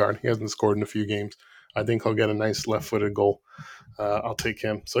go Odegaard. He hasn't scored in a few games. I think he'll get a nice left-footed goal. I'll take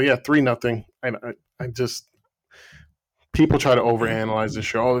him. So yeah, 3-0. I just people try to overanalyze this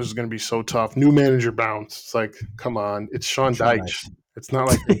show. Oh, this is going to be so tough. New manager bounce. It's like, come on. It's Sean Sean Dyche. Dyche. It's not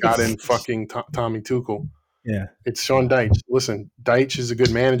like they got in fucking Tommy Tuchel. Yeah. It's Sean Dyche. Listen, Dyche is a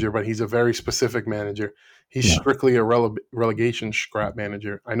good manager, but he's a very specific manager. He's Yeah. strictly a relegation scrap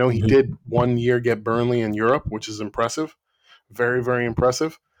manager. I know he Mhm. did one year get Burnley in Europe, which is impressive. Very, very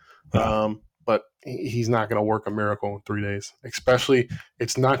impressive. Yeah. But he's not going to work a miracle in 3 days. Especially,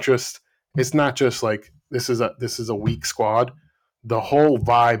 it's not just like this is a weak squad. The whole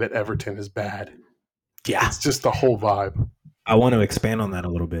vibe at Everton is bad. Yeah. It's just the whole vibe. I want to expand on that a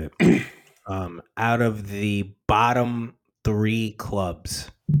little bit. Out of the bottom three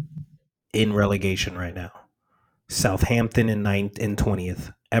clubs in relegation right now, Southampton in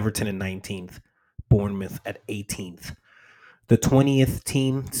 20th, Everton in 19th, Bournemouth at 18th. The 20th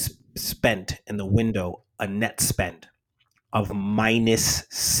team spent in the window a net spend of minus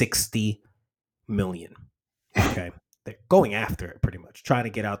 60 million. Okay. They're going after it pretty much, trying to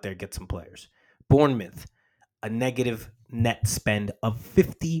get out there, get some players. Bournemouth, a negative net spend of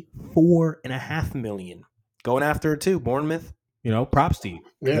 54.5 million. Going after it too, Bournemouth. Props to you.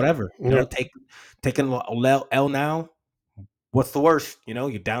 Yeah, Whatever. yeah, Taking L now. What's the worst?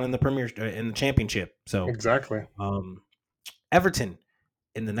 You're down in the in the championship. So, exactly. Everton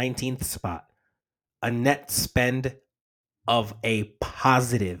in the 19th spot, a net spend of a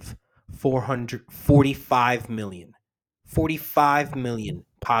positive 445 million. 45 million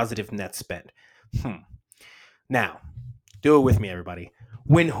positive net spend. Now, do it with me, everybody.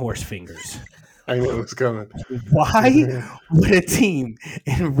 Win horse fingers. I knew it was coming. Why would a team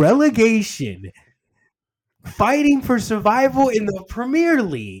in relegation fighting for survival in the Premier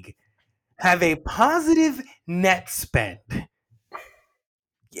League have a positive net spend?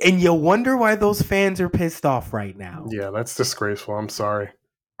 And you wonder why those fans are pissed off right now. Yeah, that's disgraceful. I'm sorry.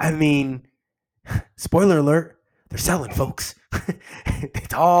 I mean, spoiler alert, they're selling, folks.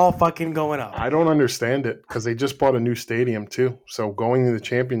 It's all fucking going up. I don't understand it because they just bought a new stadium too. So going to the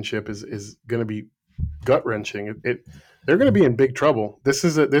championship is going to be gut wrenching. They're going to be in big trouble.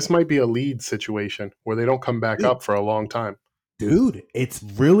 This might be a lead situation where they don't come back up for a long time. Dude, it's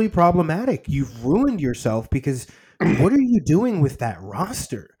really problematic. You've ruined yourself because what are you doing with that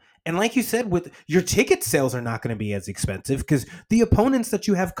roster? And like you said, with your ticket sales are not going to be as expensive because the opponents that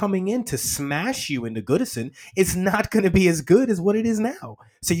you have coming in to smash you into Goodison is not going to be as good as what it is now.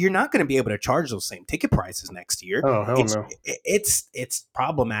 So you're not going to be able to charge those same ticket prices next year. Oh hell no! It's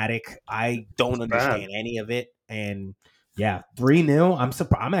problematic. I don't It's bad. understand any of it. And yeah, 3-0. I'm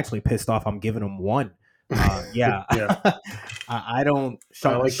surprised. I'm actually pissed off. I'm giving them 1. Yeah, Yeah, I don't.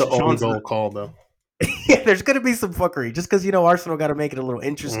 I like the own Sean's goal not. call though. Yeah, there's gonna be some fuckery just because Arsenal got to make it a little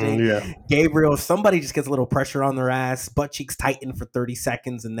interesting. Yeah, Gabriel, somebody just gets a little pressure on their ass, butt cheeks tighten for 30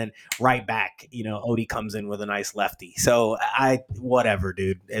 seconds, and then right back, Odie comes in with a nice lefty. So whatever,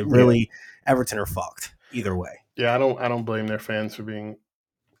 dude. It yeah, really, Everton are fucked either way. yeah. I don't blame their fans for being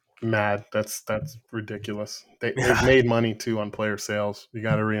mad. That's ridiculous. They've made money too on player sales. You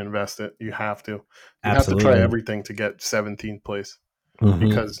got to reinvest it. You have to. You have to try Absolutely. everything to get 17th place Mm-hmm.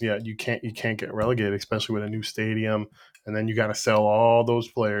 because yeah, you can't get relegated, especially with a new stadium, and then you got to sell all those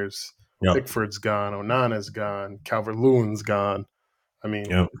players. Yep. Pickford's gone, Onana's gone, Calvert-Lewin's gone. I mean,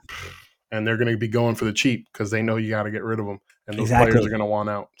 Yep. and they're going to be going for the cheap because they know you got to get rid of them, and those players are Exactly. going to want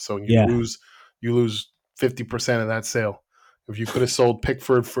out. So Yeah, you lose 50% of that sale. If you could have sold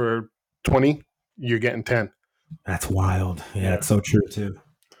Pickford for 20, you're getting 10. that's wild. Yeah, Yeah. it's so true too.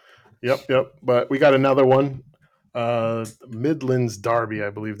 Yep. But we got another one. Midlands Derby, I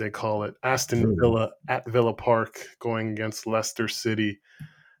believe they call it. Aston Ooh. Villa at Villa Park going against Leicester City.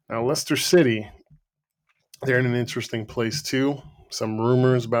 Now, Leicester City, they're in an interesting place too. Some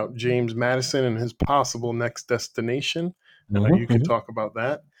rumors about James Madison and his possible next destination. I know Mhm, you could mhm. talk about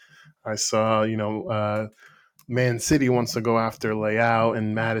that. I saw, Man City wants to go after Leao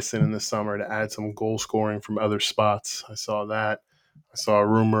and Madison in the summer to add some goal scoring from other spots. I saw that. I saw a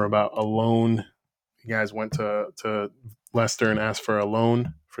rumor about a loan. You guys went to Leicester and asked for a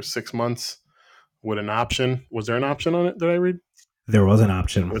loan for 6 months with an option. Was there an option on it? Did I read? There was an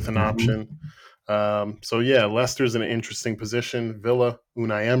option. With an Mhm. option. So yeah, Leicester's in an interesting position. Villa,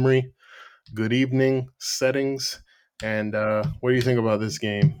 Unai Emery. Good evening settings. And what do you think about this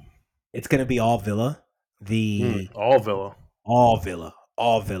game? It's gonna be all Villa. The All Villa. All Villa,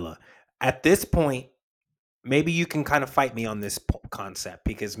 all Villa. At this point, maybe you can kind of fight me on this concept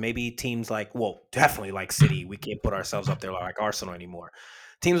because maybe teams like, well, definitely like City, we can't put ourselves up there like Arsenal anymore.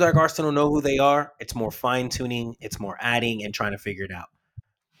 Teams like Arsenal know who they are. It's more fine tuning, it's more adding and trying to figure it out.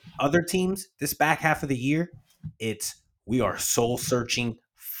 Other teams, this back half of the year, it's we are soul searching,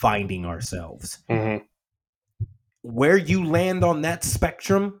 finding ourselves. Mm-hmm. Where you land on that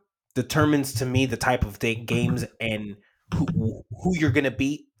spectrum determines to me the type of games and who you're going to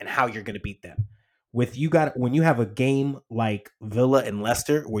beat and how you're going to beat them. With you got when you have a game like Villa and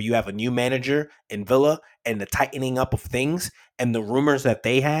Leicester, where you have a new manager in Villa and the tightening up of things, and the rumors that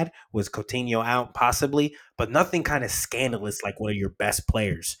they had was Coutinho out possibly, but nothing kind of scandalous like one of your best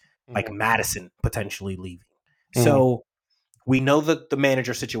players, like Mm-hmm. Madison potentially leaving. Mm-hmm. So we know the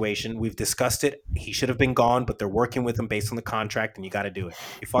manager situation. We've discussed it. He should have been gone, but they're working with him based on the contract, and you got to do it.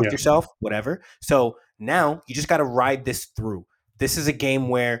 You fucked Yeah. yourself, whatever. So now you just got to ride this through. This is a game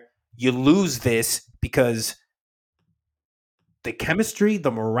where you lose this because the chemistry,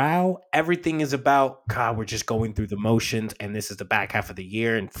 the morale, everything is about, God, we're just going through the motions, and this is the back half of the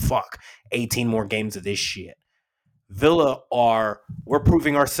year, and fuck, 18 more games of this shit. Villa we're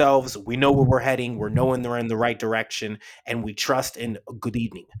proving ourselves. We know where we're heading. We're knowing they're in the right direction, and we trust in a good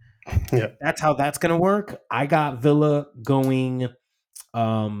evening. Yeah. That's how that's gonna work. I got Villa going.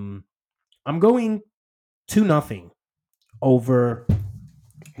 Um, I'm going 2-0 over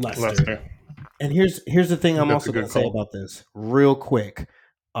Leicester. Leicester. And here's the thing I'm That's a also gonna good say call. about this real quick.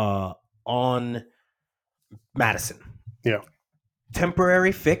 On Madison, Yeah.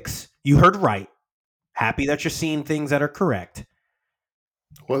 temporary fix. You heard right. Happy that you're seeing things that are correct.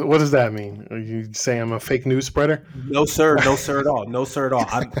 What does that mean? Are you saying I'm a fake news spreader? No, sir. No, sir, at all. No, sir, at all.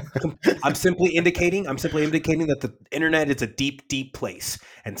 I'm simply indicating. I'm simply indicating that the internet is a deep, deep place,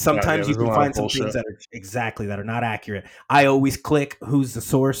 and Yeah, sometimes you there's a can lot of find some things bullshit. that are exactly that are not accurate. I always click who's the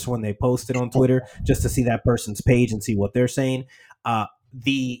source when they post it on Twitter just to see that person's page and see what they're saying.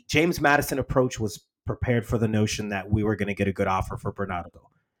 The James Madison approach was prepared for the notion that we were going to get a good offer for Bernardo.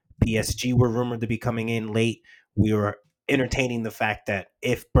 PSG were rumored to be coming in late. We were entertaining the fact that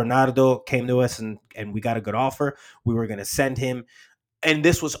if Bernardo came to us and we got a good offer, we were going to send him. And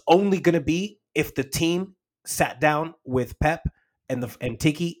this was only going to be if the team sat down with Pep and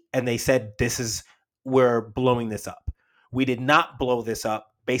Tiki and they said, this is, we're blowing this up. We did not blow this up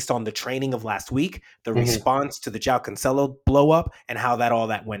based on the training of last week, the Mm-hmm. response to the Jao Cancelo blow up, and how that all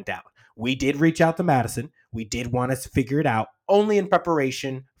that went down. We did reach out to Madison. We did want us to figure it out only in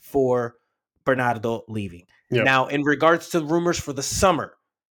preparation for Bernardo leaving. Yep. Now, in regards to rumors for the summer,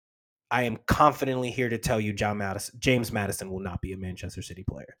 I am confidently here to tell you James Madison will not be a Manchester City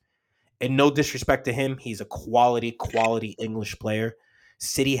player. And no disrespect to him, he's a quality English player.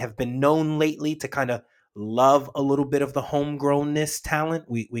 City have been known lately to kind of love a little bit of the homegrownness talent.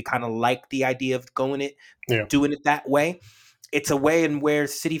 We kind of like the idea of Yeah. doing it that way. It's a way in where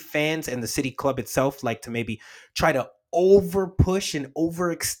City fans and the City club itself like to maybe try to over push and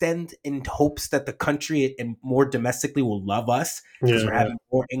overextend in hopes that the country and more domestically will love us because Yeah. we're Yeah. having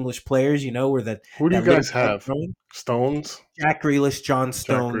more English players, where Who do you that little guys blood have? growing. Stones, Jack Grealish, John Jack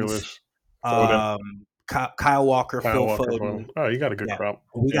Stones, Grealish, Foden, Kyle Walker, Kyle Phil Walker, Foden. Foden. Oh, you got a good Yeah, crop.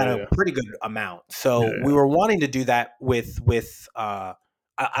 we got Yeah. a Yeah. pretty good amount. Yeah. So we Yeah. were wanting to do that with.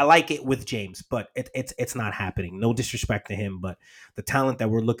 I like it with James, but it's not happening. No disrespect to him, but the talent that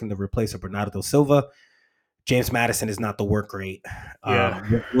we're looking to replace with Bernardo Silva, James Madison is not the work rate.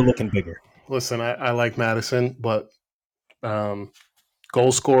 Yeah. We're looking bigger. Listen, I like Madison, but um,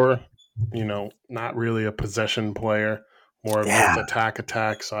 goal scorer, not really a possession player. more of just Yeah,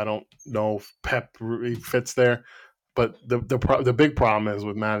 attack. So I don't know if Pep really fits there. But the big problem is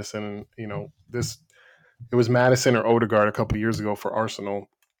with Madison. You know, this it was Madison or Odegaard a couple years ago for Arsenal,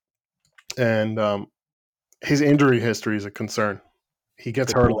 and his injury history is a concern. He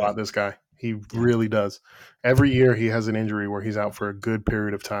gets good hurt a point. lot. This guy, he Yeah, really does. Every year he has an injury where he's out for a good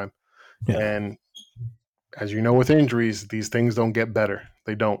period of time, yeah, and as you know, with injuries, these things don't get better.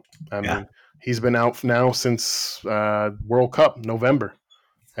 They don't. I yeah. mean, he's been out now since World Cup November,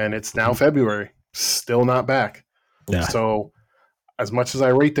 and it's now Mhm. February. Still not back. Yeah. So as much as I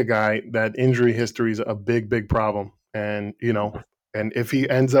rate the guy, that injury history is a big problem. And and if he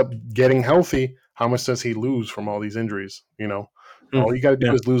ends up getting healthy, how much does he lose from all these injuries? All you got to do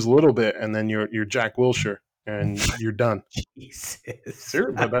Yeah. is lose a little bit, and then you're Jack Wilshere, and you're done. Jesus.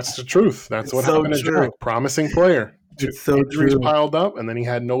 Serious, but that's the truth. That's It's what so happened to true. Jack. Promising player. Two It's so injuries true. piled up, and then he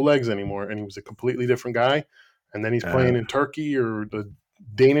had no legs anymore, and he was a completely different guy. And then he's Uh, playing in Turkey or the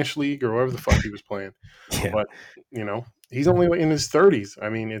Danish league or wherever the fuck he was playing. yeah. But he's only in his 30s. I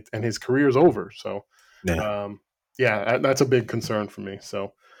mean, and his career's over. So, Yeah. um, yeah, that's a big concern for me.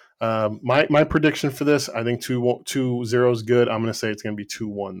 So, my prediction for this, I think 2-0 is good. I'm going to say it's going to be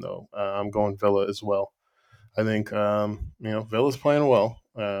 2-1 though. I'm going Villa as well. I think Villa's playing well.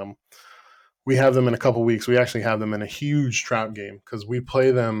 We have them in a couple weeks. We actually have them in a huge trap game because we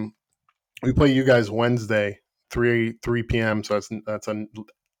play them. We play you guys Wednesday, 3 p.m. So that's an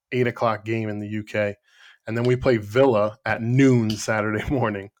 8 o'clock game in the UK, and then we play Villa at noon Saturday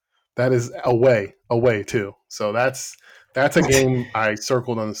morning. That is away too. So that's a game I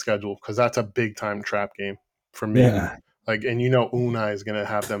circled on the schedule because that's a big time trap game for me. Yeah. Like, and Unai is going to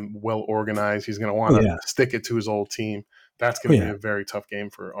have them well organized. He's going to Oh want to yeah. stick it to his old team. That's Oh going to be yeah. a very tough game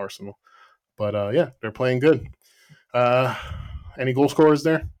for Arsenal. But yeah, they're playing good. Uh, any goal scorers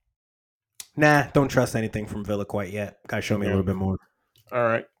there? Nah, don't trust anything from Villa quite yet. Gotta show me a Okay. little bit more. All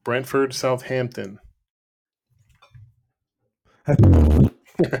right. Brentford, Southampton.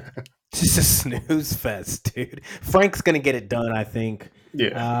 Just a snooze fest, dude. Frank's gonna get it done, I think.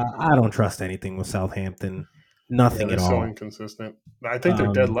 Yeah. I don't trust anything with Southampton. Yeah, Nothing they're at so all. inconsistent. I think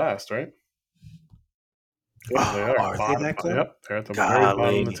they're dead last, right? Yeah, they are. Are they Bottom. that close? Yep, they're at the very bottom of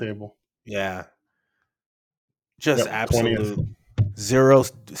Golly. the table. Yeah. Just Yep, 20th.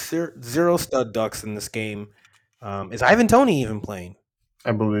 absolute zero stud ducks in this game. Is Ivan Tony even playing?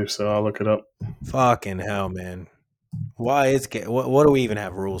 I believe so. I'll look it up. Fucking hell, man. Why is what do we even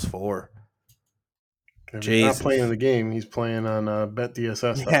have rules for? If he's not playing in Jesus. the game, he's playing on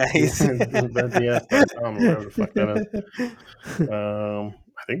betdss. Yeah, he's betds.com or whatever the fuck that is.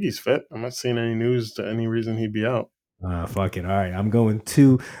 I think he's fit. I'm not seeing any news to any reason he'd be out. Fuck it. All right. I'm going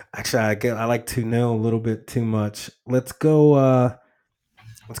to actually I like to know a little bit too much. Let's go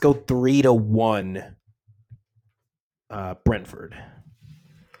 3-1 Brentford.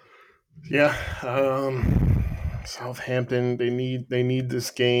 Yeah. Southampton, they need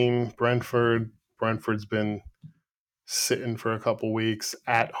this game. Brentford's been sitting for a couple weeks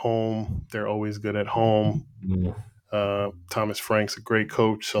at home. They're always good at home. Mm. Thomas Frank's a great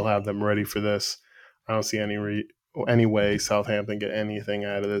coach. He'll have them ready for this. I don't see any way Southampton get anything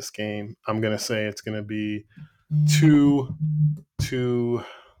out of this game. I'm gonna say it's gonna be 2-0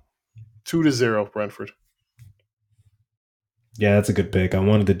 Brentford. Yeah, that's a good pick. I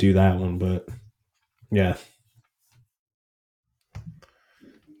wanted to do that one, but yeah.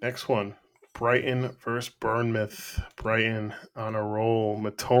 Next one, Brighton versus Bournemouth. Brighton on a roll.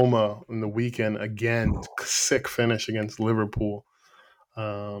 Matoma in the weekend again. Sick finish against Liverpool.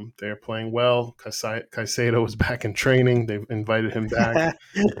 They're playing well. Caicedo is back in training. They've invited him back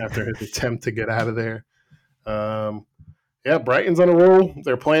after his attempt to get out of there. Yeah, Brighton's on a roll.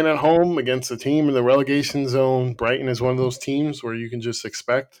 They're playing at home against a team in the relegation zone. Brighton is one of those teams where you can just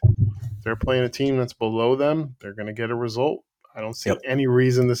expect they're playing a team that's below them. They're going to get a result. I don't see Yep. any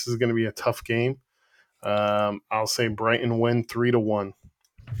reason this is going to be a tough game. I'll say Brighton win 3-1.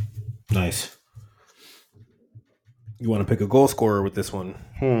 Nice. You want to pick a goal scorer with this one?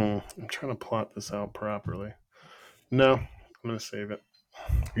 I'm trying to plot this out properly. No, I'm going to save it.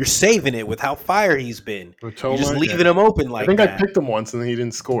 You're saving it with how fire he's been. You're just Matoma, leaving him open I like think I that. picked him once and then he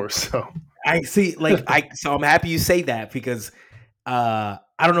didn't score. So I see. So I'm happy you say that because I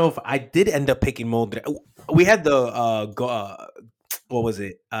don't know if I did end up picking Moldrick. We had the what was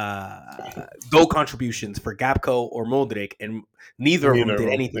it? Goal contributions for Gapco or Moldrick, and neither of them did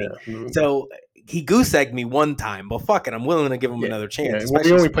anything. Yeah. So he goose egged me one time, but fuck it, I'm willing to give him another chance. Well,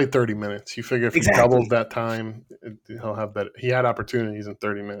 he only played 30 minutes. You figure if he doubles Exactly. that time, he'll have better. He had opportunities in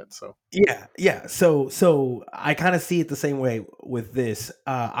 30 minutes. So Yeah. So I kind of see it the same way with this.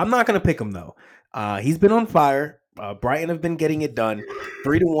 I'm not gonna pick him though. He's been on fire. Brighton have been getting it done.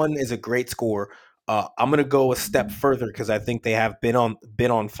 3-1 is a great score. I'm gonna go a step further because I think they have been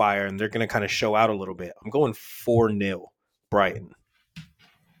on fire and they're gonna kind of show out a little bit. I'm going 4-0 Brighton.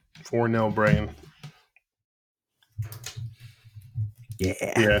 4-0 Brighton.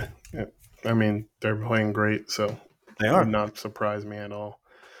 Yeah, Yeah. I mean, they're playing great, so they would are. not surprise me at all.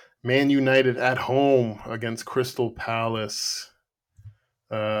 Man United at home against Crystal Palace.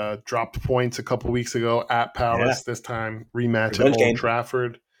 Dropped points a couple weeks ago at Yeah, Palace. This time rematch at revenge Old game.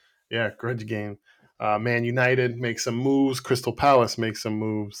 Trafford. Yeah, grudge game. Man United makes some moves. Crystal Palace makes some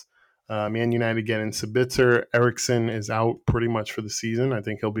moves. Man United getting Sabitzer. Eriksson is out pretty much for the season. I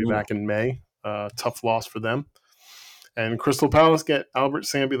think he'll be Mm, back in May. Tough loss for them. And Crystal Palace get Albert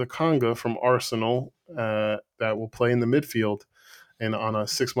Sambi Lakonga from Arsenal that will play in the midfield and on a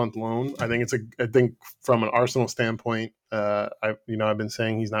 6-month loan. I think from an Arsenal standpoint, I've been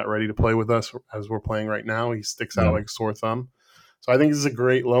saying he's not ready to play with us as we're playing right now. He sticks out yeah. like a sore thumb. So I think this is a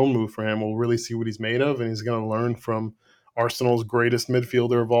great loan move for him. We'll really see what he's made of, and he's going to learn from Arsenal's greatest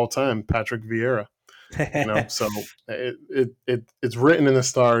midfielder of all time, Patrick Vieira. So it's written in the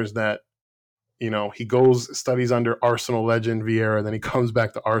stars that he goes studies under Arsenal legend Vieira, then he comes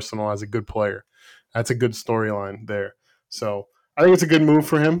back to Arsenal as a good player. That's a good storyline there. So I think it's a good move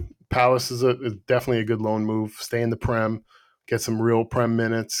for him. Palace is definitely a good loan move. Stay in the Prem, get some real Prem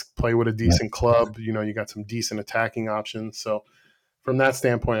minutes, play with a decent club. You got some decent attacking options. So from that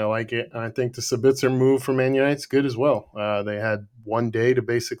standpoint, I like it. And I think the Sabitzer move for Man United's good as well. They had one day to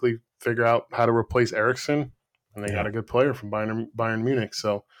basically figure out how to replace Eriksson, and they Yeah. got a good player from Bayern Munich.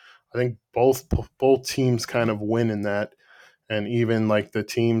 So I think both teams kind of win in that, and even like the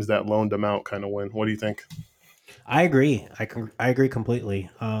teams that loaned them out kind of win. What do you think? I agree. I agree completely.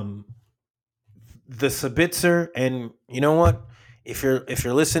 The Sabitzer, and you know what? If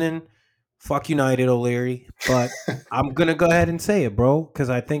you're listening, fuck United, O'Leary. But I'm gonna go ahead and say it, bro, because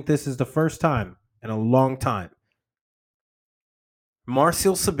I think this is the first time in a long time.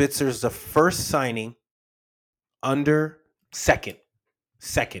 Marcel Sabitzer is the first signing under second.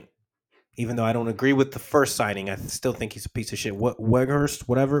 Even though I don't agree with the first signing, I still think he's a piece of shit. What Weghorst,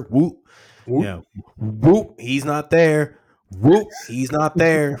 whatever. Whoop, Whoop. yeah, whoop. He's not there. Whoop, he's not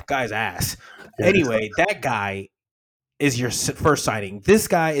there. Guy's ass. Yeah, Anyway, that guy is your first signing. This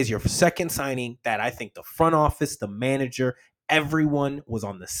guy is your second signing that I think the front office, the manager, everyone was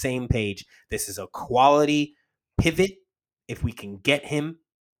on the same page. This is a quality pivot if we can get him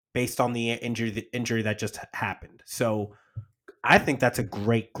based on the injury that just happened. So I think that's a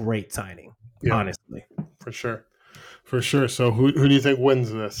great signing, yeah, honestly. for sure, for sure. So who do you think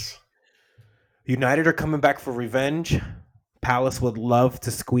wins this? United are coming back for revenge. Palace would love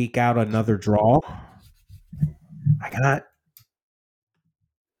to squeak out another draw. I got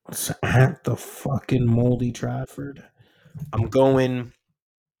at the fucking moldy Trafford. I'm going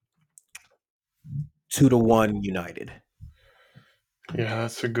 2-1 United. Yeah,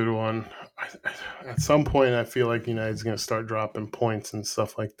 that's a good one. At some point, I feel like United's going to start dropping points and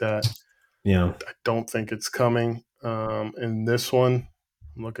stuff like that. Yeah. I don't think it's coming. In this one,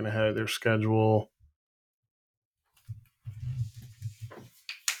 I'm looking ahead at their schedule.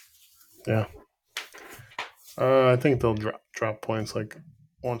 Yeah, I think they'll drop points like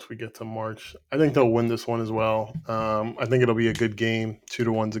once we get to March. I think they'll win this one as well. I think it'll be a good game.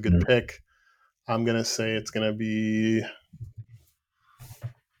 2-1's a good Yeah. pick. I'm gonna say it's gonna be.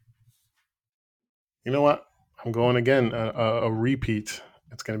 You know what? I'm going again. A repeat.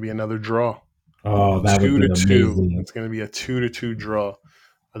 It's gonna be another draw. Oh, that would Two be to two. amazing. It's gonna be a 2-2 draw.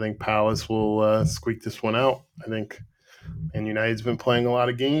 I think Palace will squeak this one out. I think, and United's been playing a lot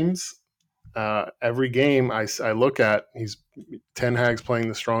of games. Every game I look at, Ten Hag's playing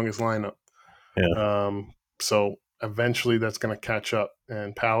the strongest lineup. Yeah. So eventually that's going to catch up.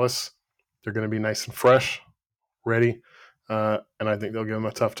 And Palace, they're going to be nice and fresh, ready, and I think they'll give them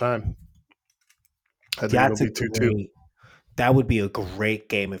a tough time. I think it'll That's a be 2-2. great. That would be a great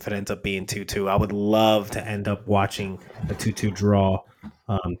game if it ends up being 2-2. I would love to end up watching a 2-2 draw,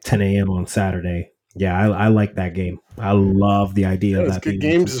 10 a.m. on Saturday. Yeah, I like that game. I love the idea Yeah, of it's that good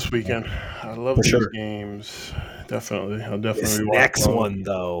being a games 2-2 this draw. weekend. I love For these sure. games. Definitely, I'll This definitely next follow one, them.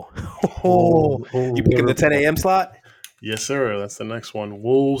 though. You Wolves, picking the 10 Liverpool. a.m. slot? Yes, sir. That's the next one.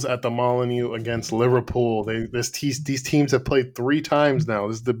 Wolves at the Molineux against Liverpool. These teams have played 3 times now.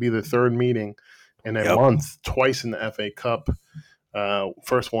 This is to be the third meeting in a Yep. month. Twice in the FA Cup.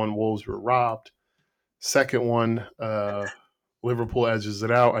 First one, Wolves were robbed. Second one, Liverpool edges it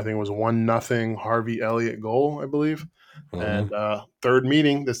out. I think it was 1-0 Harvey Elliott goal, I believe. Mhm. And third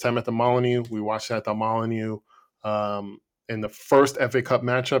meeting, this time at the Molineux. We watched it at the Molineux in the first FA Cup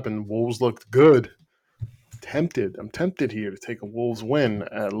matchup, and Wolves looked good. tempted. I'm tempted here to take a Wolves win.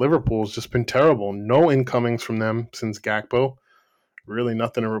 Liverpool's just been terrible. No incomings from them since Gakpo. Really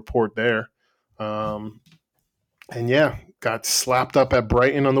nothing to report there. Um, and yeah, got slapped up at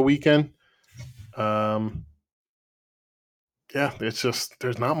Brighton on the weekend. Um, yeah, it's just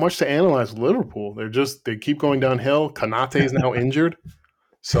there's not much to analyze with Liverpool. They keep going downhill. Kanate is now injured,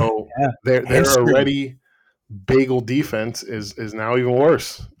 so Yeah. they're Hamstring. already bagel defense is now even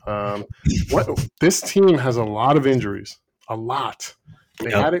worse. What this team has a lot of injuries, a lot. They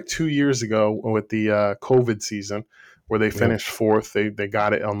Yep. had it 2 years ago with the COVID season, where they Yep. finished fourth. They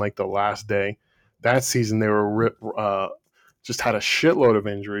got it on like the last day. That season they were just had a shitload of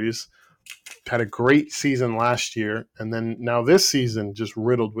injuries. Had a great season last year, and then now this season just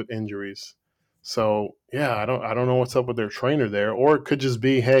riddled with injuries. So yeah, I don't know what's up with their trainer there, or it could just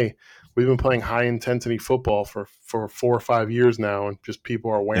be, hey, we've been playing high intensity football for 4 or 5 years now, and just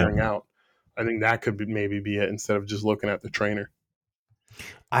people are Yeah. wearing out. I think that could maybe be it instead of just looking at the trainer.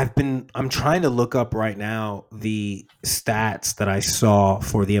 I'm trying to look up right now the stats that I saw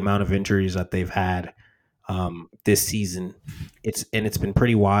for the amount of injuries that they've had this season. It's been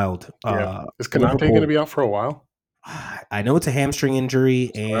pretty wild. Yeah, is Kanate going to Liverpool, be out for a while? I know it's a hamstring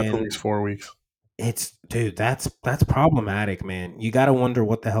injury, So that's at and least 4 weeks. it's dude, that's problematic, man. You got to wonder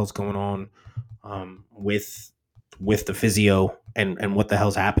what the hell's going on with the physio and what the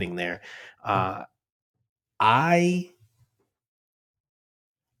hell's happening there. Uh, I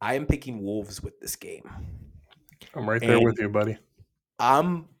I am picking Wolves with this game, I'm right there with and you, buddy.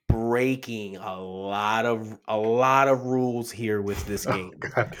 I'm breaking a lot of rules here with this Oh game.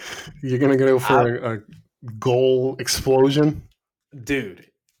 God, you're going to go I, for a goal explosion? dude,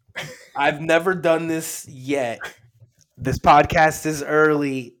 I've never done this yet. This podcast is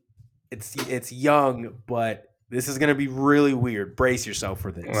early. It's young, but this is gonna be really weird. Brace yourself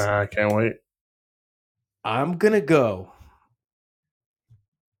for this. Nah, I can't wait. I'm gonna go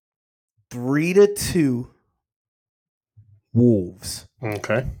 3-2 Wolves,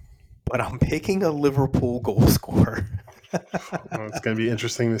 Okay. but I'm picking a Liverpool goal scorer. Well, it's going to be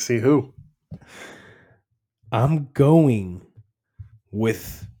interesting to see who. I'm going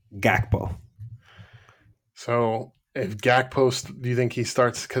with Gakpo. So if Gakpo, do you think he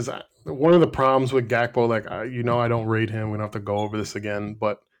starts? Because one of the problems with Gakpo, like I don't rate him. We don't have to go over this again,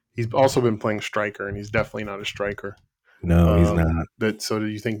 but he's also been playing striker, and he's definitely not a striker. No, he's not. Do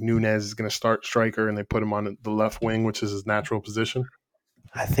you think Nunez is going to start striker, and they put him on the left wing, which is his natural position?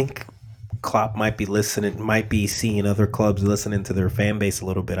 I think Klopp might be seeing other clubs listening to their fan base a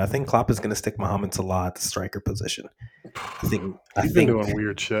little bit. I think Klopp is going to stick Mohamed Salah at the striker position. I think I He's been think doing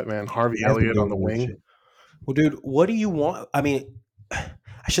weird shit, man. Harvey he has been Elliott on doing the weird wing. shit. Well, dude, what do you want? I mean,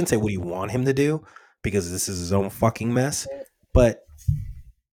 I shouldn't say what do you want him to do because this is his own fucking mess, but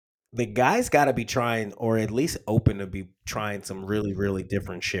the guy's got to be trying, or at least open to be trying some really, really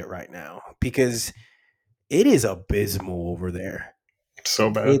different shit right now because it is abysmal over there. So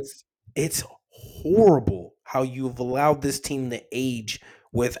bad. It's horrible how you've allowed this team to age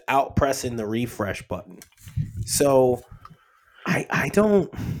without pressing the refresh button. So I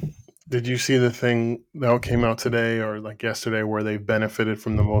don't. Did you see the thing that came out today or like yesterday where they benefited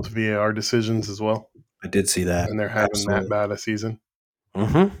from the most VAR decisions as well? I did see that. And they're having that Absolutely. bad a season?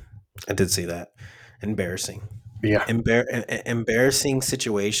 I did see that. Embarrassing. Yeah. Embarrassing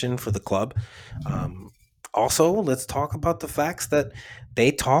situation for the club. Also, let's talk about the facts that they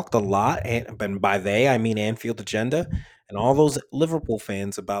talked a lot, and by they I mean Anfield Agenda and all those Liverpool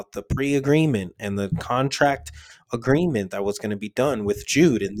fans about the pre-agreement and the contract agreement that was going to be done with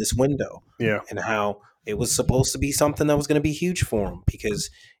Jude in this window, Yeah. and how it was supposed to be something that was going to be huge for him because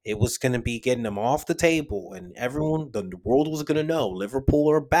it was going to be getting him off the table, and the world was going to know Liverpool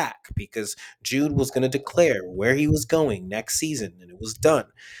are back because Jude was going to declare where he was going next season, and it was done.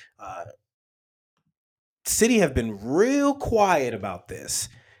 Uh, City have been real quiet about this.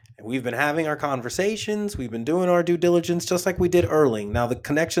 And we've been having our conversations. We've been doing our due diligence just like we did Erling. Now, the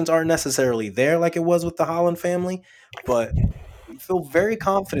connections aren't necessarily there like it was with the Holland family, but we feel very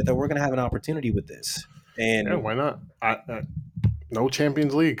confident that we're going to have an opportunity with this. Yeah, And why not? No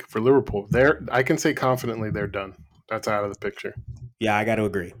Champions League for Liverpool. I can say confidently they're done. That's out of the picture. yeah, I got to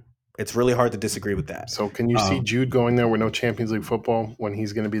agree. It's really hard to disagree with that. So can you see Jude going there with no Champions League football when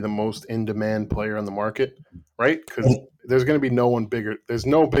he's going to be the most in-demand player on the market, right? Because there's going to be no one bigger. There's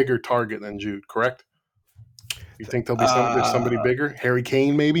no bigger target than Jude, correct? You think there's somebody uh, bigger? Harry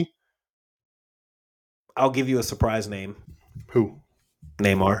Kane, maybe? I'll give you a surprise name. Who?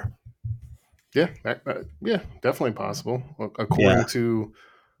 Neymar. Yeah, yeah, definitely possible. Yeah. According to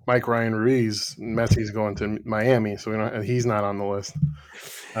Mike Ryan Ruiz. Messi's going to Miami, so he's not on the list.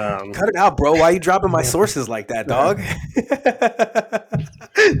 Cut it out, bro. Why are you dropping my sources like that, dog?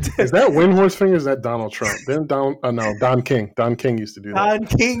 Is that Windhorse Finger? Is that Donald Trump? Then no, Don King. Don King used to do that Don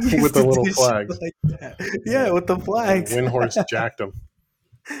King with used the to little do shit flags. like that. Yeah, Yeah, with the flags. Windhorse jacked him.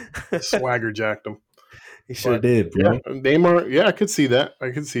 Swagger jacked him. He sure But did, yeah, bro. Neymar. Yeah, I could see that. I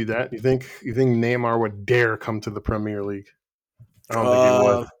could see that. You think Neymar would dare come to the Premier League? I don't think he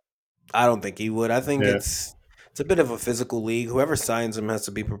would. Uh, I don't think he would. I think Yeah. it's a bit of a physical league. Whoever signs him has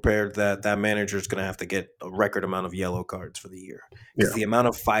to be prepared that that manager is going to have to get a record amount of yellow cards for the year because Yeah. the amount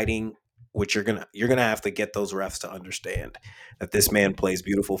of fighting, which you're gonna have to get those refs to understand that this man plays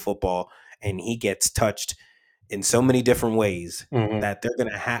beautiful football and he gets touched in so many different ways Hmm. that they're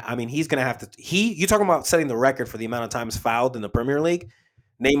gonna have. I mean, he's gonna have to. You talking about setting the record for the amount of times fouled in the Premier League?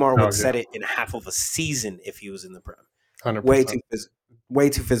 Neymar Oh would yeah. set it in half of a season if he was in the Prem. 100%. Way too way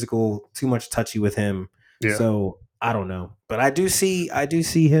too physical, too much touchy with him. Yeah. So I don't know, but I do see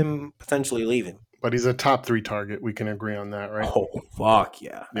him potentially leaving. But he's a top 3 target. We can agree on that, right? Oh fuck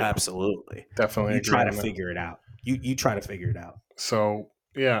yeah, Yeah. absolutely. Definitely You agree try to on that. figure it out. You try to figure it out. So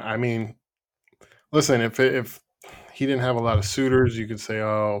yeah, I mean, listen, if he didn't have a lot of suitors, you could say,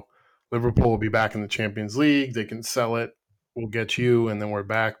 oh, Liverpool will be back in the Champions League. They can sell it. We'll get you, and then we're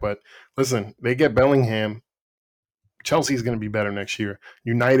back. But listen, they get Bellingham. Chelsea's going to be better next year.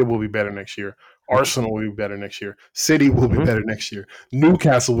 United will be better next year. Arsenal will be better next year. City will be Mm-hmm. better next year.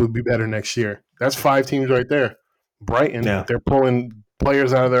 Newcastle will be better next year. That's 5 teams right there. Brighton, Yeah. they're pulling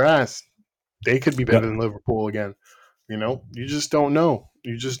players out of their ass. They could be better Yep. than Liverpool again. You just don't know.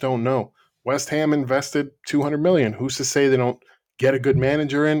 You just don't know. West Ham invested 200 million. Who's to say they don't get a good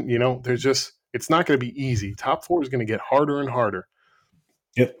manager in? There's just it's not going to be easy. Top 4 is going to get harder and harder.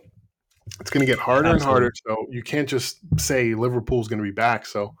 Yep. It's going to get harder and harder. Absolutely. So you can't just say Liverpool's going to be back.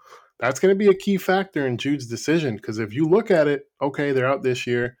 So that's going to be a key factor in Jude's decision. Because if you look at it, okay, they're out this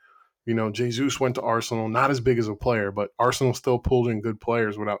year. Jesus went to Arsenal, not as big as a player, but Arsenal still pulled in good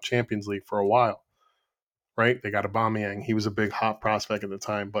players without Champions League for a while, right? They got Aubameyang. He was a big hot prospect at the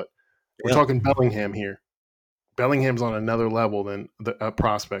time. But we're Yep. talking Bellingham here. Bellingham's on another level than a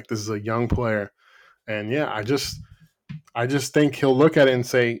prospect. This is a young player. And yeah, I just think he'll look at it and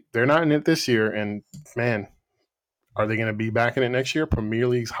say, they're not in it this year. And man, are they going to be back in it next year? Premier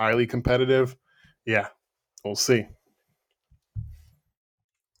League's highly competitive. Yeah, we'll see.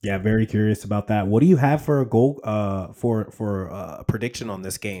 Yeah, very curious about that. What do you have for a goal for a prediction on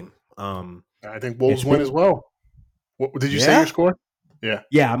this game? I think It's Wolves win as been well. Did you say your yeah? score? Yeah,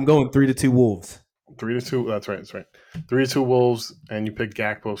 Yeah, I'm going 3-2 Wolves. 3-2. That's right. That's right. 3-2 Wolves, and you picked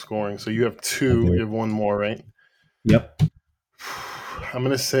Gakpo scoring. So you have I two. You did. have one more, right? Yep. I'm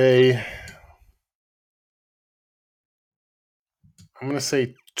gonna say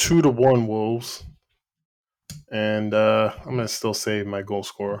 2-1 Wolves, and I'm gonna still save my goal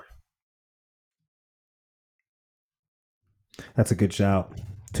scorer. That's a good shout.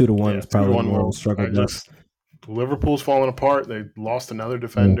 2-1 Yeah, is two to probably the one one we'll Wolves. struggle I best. just Liverpool's falling apart. They lost another Yeah.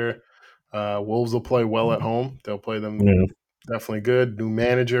 defender. Wolves will play well at home. They'll play them Yeah. definitely good. New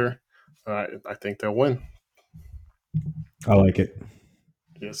manager. I think they'll win. I like it.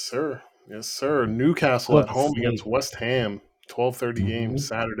 Yes, sir. Yes, sir. Newcastle Pull up at the home against slate. West Ham. 12:30 game Mm-hmm.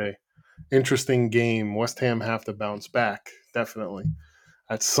 Saturday. Interesting game. West Ham have to bounce back. Definitely.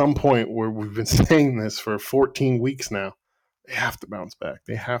 At some point where we've been saying this for 14 weeks now, they have to bounce back.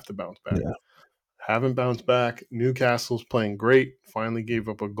 They have to bounce back. Yeah. Haven't bounced back. Newcastle's playing great. Finally gave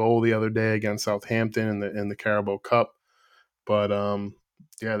up a goal the other day against Southampton in the Carabao Cup. But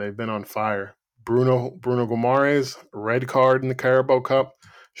yeah, they've been on fire. Bruno Gomares, red card in the Carabao Cup.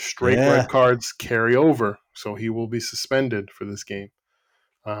 Straight red Yeah. cards carry over, so he will be suspended for this game.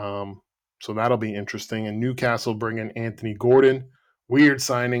 Um, so that'll be interesting. And Newcastle bringing Anthony Gordon. Weird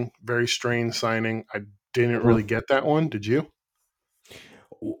signing, very strange signing. I didn't really Mm. get that one. Did you?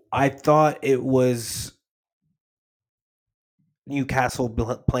 I thought it was Newcastle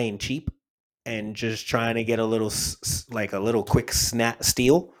playing cheap and just trying to get a little like a little quick snap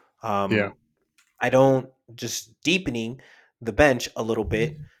steal. Yeah, I don't just deepening the bench a little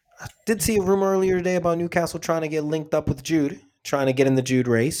bit. I did see a rumor earlier today about Newcastle trying to get linked up with Jude, trying to get in the Jude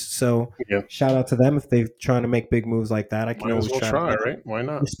race. So yeah. shout out to them if they're trying to make big moves like that. I can Might as always well try to try, right? Why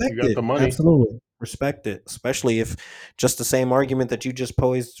not? You respect got it. the money. Absolutely respect it, especially if just the same argument that you just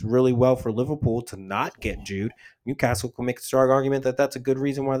posed really well for Liverpool to not get Jude, Newcastle can make a strong argument that that's a good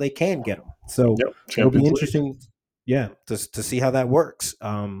reason why they can get him. So Yep, it'll be Champions League. interesting, yeah, to see how that works.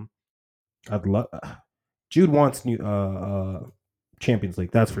 I'd love Jude wants new Champions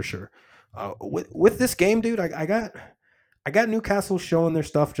League, that's for sure. With this game, dude, I got I got Newcastle showing their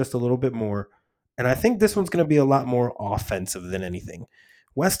stuff just a little bit more, and I think this one's going to be a lot more offensive than anything.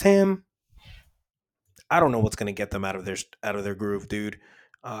 West Ham, I don't know what's going to get them out of their groove, dude.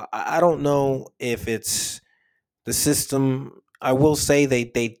 I don't know if it's the system. I will say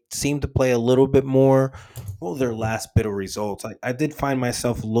they seem to play a little bit more. What was their last bit of results? I did find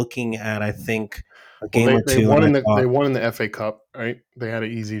myself looking at, I think, a Well, game or two, and I they thought won in the FA Cup, right? They had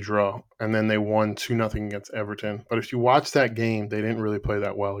an easy draw, and then they won 2-0 against Everton. But if you watch that game, they didn't really play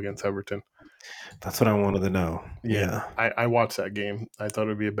that well against Everton. that's what I wanted to know. Yeah, Yeah. I watched that game. I thought it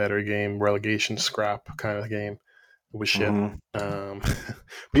would be a better game, relegation scrap kind of game. It was shit. Hmm.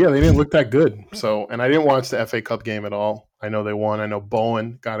 But yeah, they didn't look that good. So, and I didn't watch the FA Cup game at all. I know they won. I know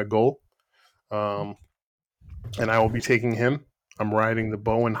Bowen got a goal, um, and I will be taking him. I'm riding the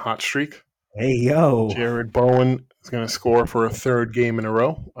Bowen hot streak. Hey yo. Jared Bowen is going to score for a third game in a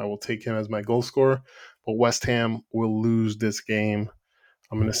row. I will take him as my goal scorer. But West Ham will lose this game.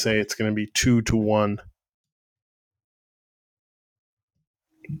 I'm going to say it's going to be 2-1.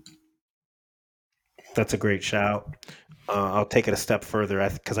 That's a great shout. I'll take it a step further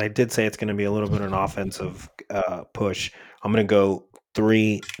because I did say it's going to be a little bit of an offensive push. I'm going to go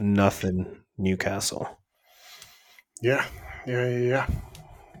 3-0 Newcastle. Yeah, yeah.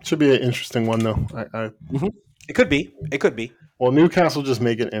 Should be an interesting one though. Mm-hmm. It could be. It could be. Well, Newcastle just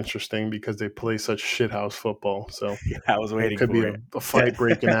make it interesting because they play such shithouse football. So Yeah, I was there waiting could be for it. a fight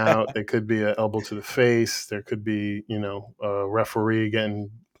breaking out. There could be an elbow to the face. There could be, a referee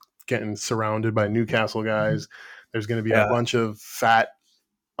getting surrounded by Newcastle guys. There's going to be a Yeah. bunch of fat,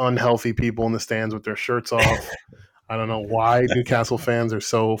 unhealthy people in the stands with their shirts off. I don't know why Newcastle fans are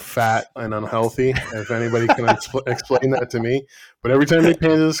so fat and unhealthy. If anybody can explain that to me, but every time they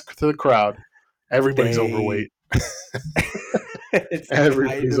pay this to the crowd, everybody's They. overweight. It's kind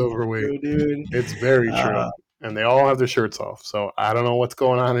Everybody's of overweight. true, dude. It's very Uh, true. And they all have their shirts off. So I don't know what's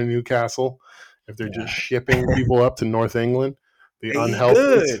going on in Newcastle. If they're just yeah. shipping people up to North England, the They eat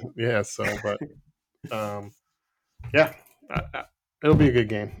unhealthiest. good. Yeah. So, but um, yeah, it'll be a good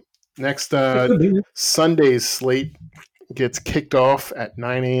game. Next It could be. Sunday's slate gets kicked off at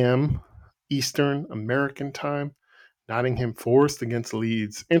 9 a.m. Eastern American time. Nottingham Forest against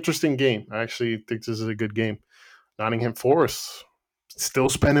Leeds. Interesting game. I actually think this is a good game. Nottingham Forest still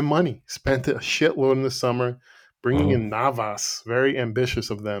spending money. Spent a shitload in the summer, bringing in Navas. Very ambitious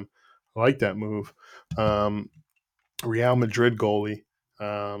of them. I like that move. Um, Real Madrid goalie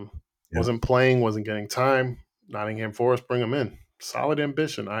Yeah. wasn't playing, wasn't getting time. Nottingham Forest bring him in. Solid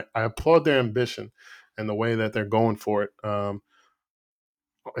ambition. I applaud their ambition and the way that they're going for it.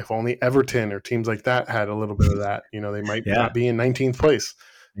 If only Everton or teams like that had a little bit of that, they might Yeah. not be in 19th place.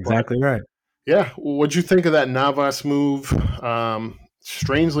 But Exactly right. yeah, what'd you think of that Navas move?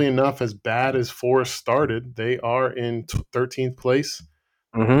 Strangely enough, as bad as Forest started, they are in 13th place,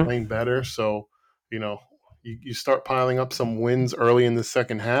 Mm-hmm. playing better. So, you know, you start piling up some wins early in the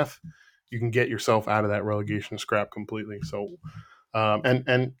second half, you can get yourself out of that relegation scrap completely. So,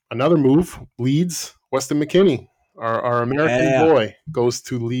 and another move, Leeds, Weston McKinney, our American Yeah. boy, goes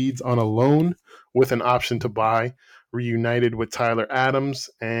to Leeds on a loan with an option to buy, reunited with Tyler Adams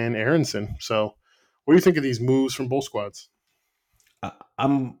and Aronson. So, what do you think of these moves from both squads? Uh,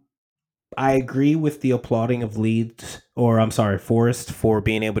 I'm I agree with the applauding of Leeds, or I'm sorry, Forest, for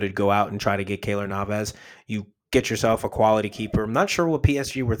being able to go out and try to get Keylor Navas. You get yourself a quality keeper. I'm not sure what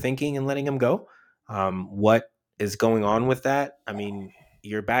PSG were thinking in letting him go. What is going on with that? I mean,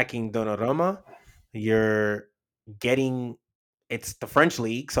 you're backing Donnarumma. You're getting it's the French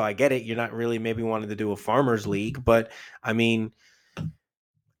league, so I get it. You're not really maybe wanting to do a farmers league, but I mean,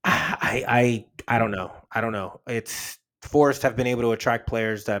 I don't know. I don't know. It's Forest have been able to attract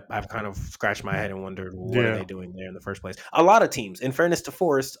players that I've kind of scratched my head and wondered what are Yeah, they doing there in the first place. A lot of teams, in fairness to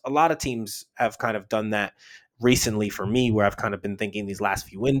Forest, a lot of teams have kind of done that recently for me, where I've kind of been thinking these last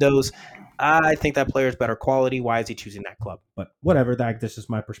few windows. I think that player is better quality. Why is he choosing that club? But whatever. This is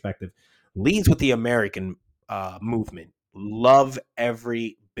my perspective. Leads with the American movement. Love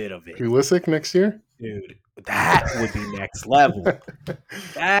every bit of it, Pulisic next year. dude. That would be next level. That'd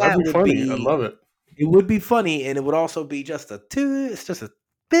That be would funny. I'd be love it. it would be funny, and it would also be it's just a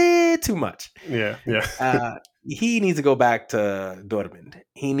bit too much. Yeah, yeah. Uh, he needs to go back to Dortmund.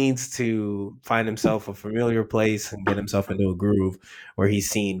 He needs to find himself a familiar place and get himself into a groove where he's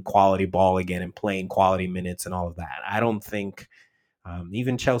seeing quality ball again and playing quality minutes and all of that. I don't think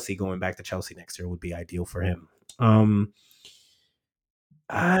even Chelsea going back to Chelsea next year would be ideal for him.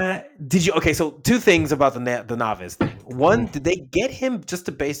 Did you okay? So two things about the novice thing. One, did they get him just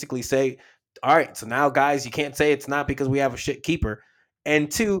to basically say, "All right, so now guys, you can't say it's not because we have a shit keeper."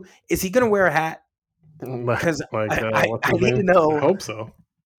 And two, is he going to wear a hat? because What's I his need to name? I know. hope so.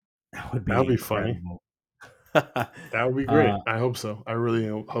 That would That be would be funny. incredible. That would be uh, great. I hope so. I really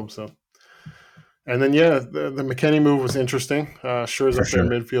hope so. And then, yeah, the McKennie move was interesting. Shores for up their sure.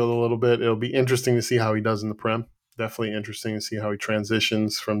 midfield a little bit. It'll be interesting to see how he does in the Prem. Definitely interesting to see how he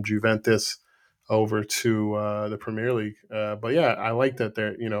transitions from Juventus over to the Premier League. But yeah, I like that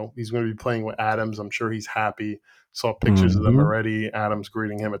he's going to be playing with Adams. I'm sure he's happy. Saw pictures of them Hmm. already. Adams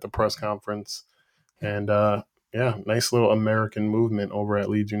greeting him at the press conference. And yeah, nice little American movement over at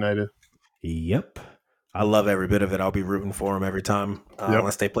Leeds United. Yep. I love every bit of it. I'll be rooting for them every time Yep.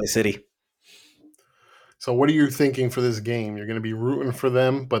 unless they play City. So, what are you thinking for this game? You're going to be rooting for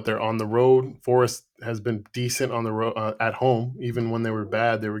them, but they're on the road. Forest has been decent on the road at home. Even when they were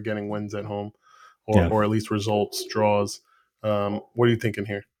bad, they were getting wins at home, or Yeah. or at least results, draws. What are you thinking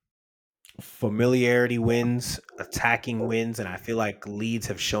here? Familiarity wins, attacking wins, and I feel like Leeds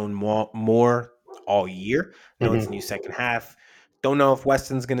have shown more all year. No, it's a new Hmm. second half. Don't know if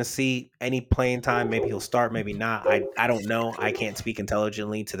Weston's going to see any playing time. Maybe he'll start, maybe not. I don't know. I can't speak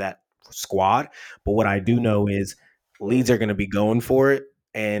intelligently to that squad. But what I do know is Leeds are going to be going for it,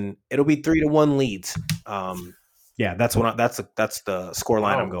 and it'll be 3-1 Leeds. Yeah, that's the score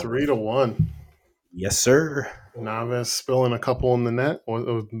line I'm Wow, going with. 3-1. Yes, sir. Naves spilling a couple in the net.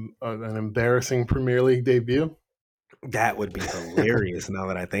 Was an embarrassing Premier League debut. That would be hilarious now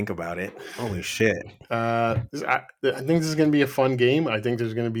that I think about it. Holy shit. I think this is going to be a fun game. I think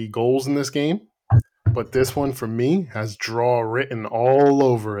there's going to be goals in this game. But this one for me has draw written all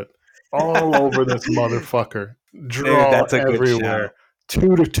over it. All over this motherfucker. Dude, Draw that's a good shout. everywhere.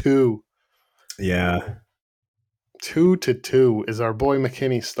 2-2. Yeah. 2-2. Is our boy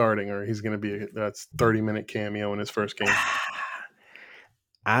McKinney starting, or he's going to be that's 30-minute cameo in his first game?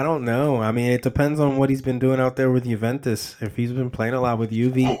 I don't know. I mean, it depends on what he's been doing out there with Juventus. If he's been playing a lot with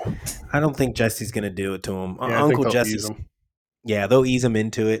Juve, I don't think Jesse's going to do it to him. Yeah, I think Uncle they'll ease Jesse's, him. yeah, they'll ease him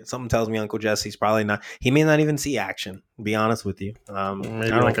into it. Something tells me Uncle Jesse's probably not. He may not even see action. To be honest with you, I Maybe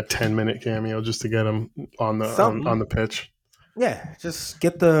like don't. a 10-minute cameo just to get him on the on Something. the pitch. Yeah, just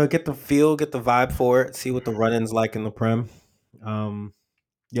get the feel, get the vibe for it. See what the run-ins like in the Prem. Um,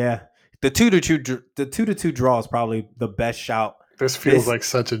 yeah, the 2-2 draw is probably the best shout. This feels This like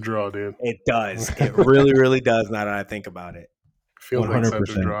such a draw, dude. It does. It really, really does. Now that I think about it, Feels one like hundred such a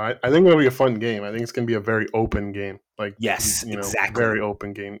percent. draw. I think it'll be a fun game. I think it's going to be a very open game. Like, Yes, very exactly.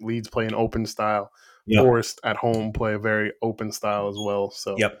 open game. Leeds play an open style. Yep. Forest at home play a very open style as well.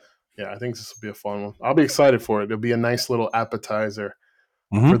 So, Yep. yeah, I think this will be a fun one. I'll be excited for it. It'll be a nice little appetizer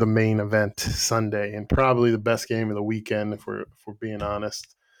for the Hmm. main event Sunday, and probably the best game of the weekend if we're being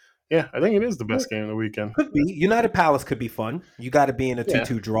honest. Yeah, I think it is the best game of the weekend. Could be United Palace could be fun. You got to be in a Yeah,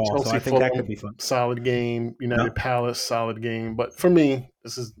 2-2 draw, so Chelsea I think that Fulham, could be fun. solid game. United Yep. Palace, solid game. But for me,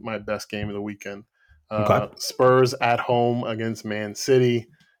 this is my best game of the weekend. Okay. Spurs at home against Man City.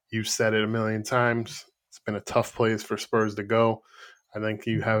 You've said it a million times. It's been a tough place for Spurs to go. I think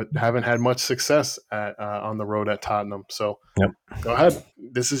you haven't had much success on the road at Tottenham. So Yep. go ahead.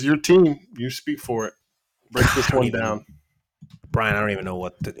 This is your team. You speak for it. Break I this don't one even, down. Brian. I don't even know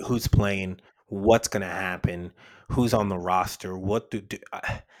who's playing, what's gonna happen, who's on the roster.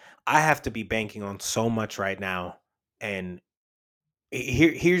 I have to be banking on so much right now, and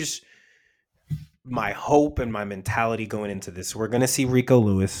here's my hope and my mentality going into this. We're going to see Rico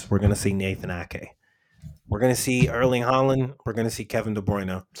Lewis. We're going to see Nathan Ake. We're going to see Erling Haaland. We're going to see Kevin De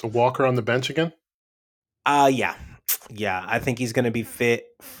Bruyne. So Walker on the bench again. Yeah. Yeah, I think he's going to be fit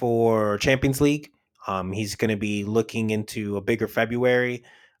for Champions League. He's going to be looking into a bigger February.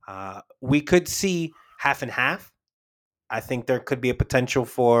 We could see half and half. I think there could be a potential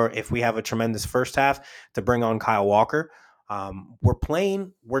for, if we have a tremendous first half, to bring on Kyle Walker.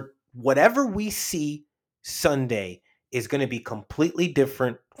 We're whatever we see Sunday is going to be completely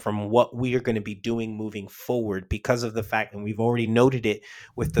different from what we are going to be doing moving forward because of the fact, and we've already noted it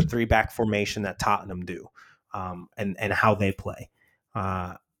with the three back formation that Tottenham do, and how they play.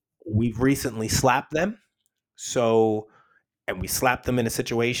 Uh, we've recently slapped them, so and we slapped them in a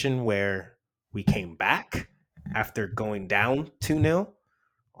situation where we came back after going down 2-0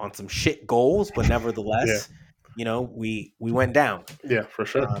 on some shit goals, but Yeah, nevertheless, we went down. yeah, for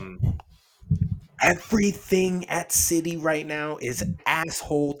sure. Um, Everything at City right now is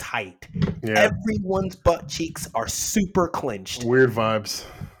asshole tight. Yeah, Everyone's butt cheeks are super clenched. weird vibes.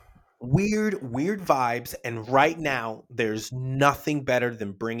 Weird vibes. And right now, there's nothing better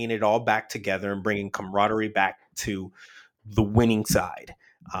than bringing it all back together and bringing camaraderie back to the winning side.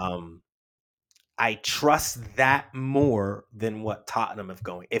 Um, I trust that more than what Tottenham have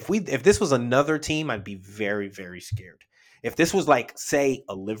going. If this was another team, I'd be very, very scared. If this was like, say,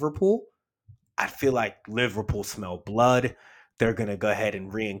 a Liverpool, I feel like Liverpool smell blood. They're going to go ahead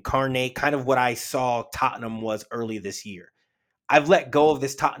and reincarnate, kind of what I saw Tottenham was early this year. I've let go of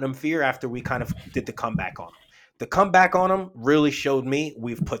this Tottenham fear after we kind of did the comeback on them. The comeback on them really showed me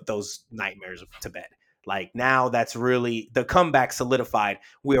we've put those nightmares to bed. Like now that's really the comeback solidified.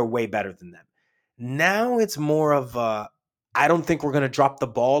 We are way better than them. Now it's more of I don't think we're going to drop the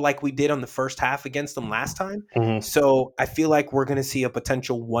ball like we did on the first half against them last time. Mhm. So I feel like we're going to see a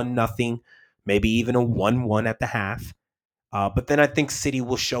potential 1-0, maybe even a 1-1 at the half. But then I think City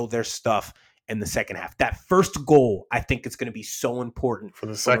will show their stuff in the second half. That first goal, I think it's going to be so important For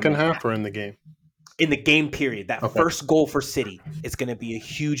the from a second half or in the game? in the game period. That Okay. first goal for City is going to be a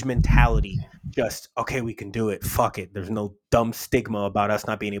huge mentality. Just okay, we can do it. Fuck it. There's no dumb stigma about us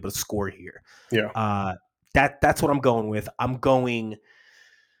not being able to score here. Yeah. That's what I'm going with. I'm going.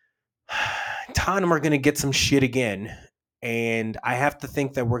 Tottenham are going to get some shit again, and I have to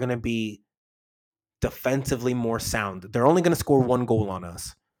think that we're going to be defensively more sound. They're only going to score 1 goal on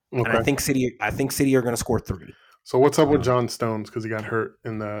us, and Okay. I think City are going to score 3. So what's up with John Stones? Because he got hurt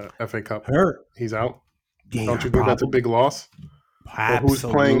in the FA Cup. Hurt. He's out. Yeah, Don't you think that's a big loss? Or who's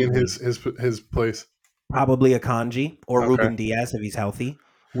playing in his place? Probably Akanji or Okay. Ruben Diaz if he's healthy.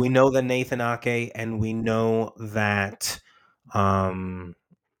 We know that Nathan Ake, and we know that Rico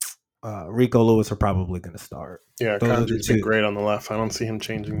Lewis are probably going to start. Yeah, Those are the Kanji's been two. great on the left. I don't see him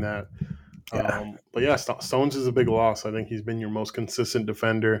changing that. Yeah. But yeah, Stones is a big loss. I think he's been your most consistent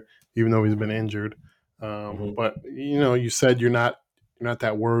defender, even though he's been injured. Mhm. But you said you're not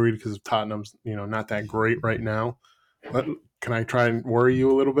that worried because Tottenham's not that great right now. Can I try and worry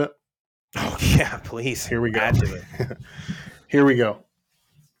you a little bit? Oh yeah, please. Here we go. Add to it. Here we go.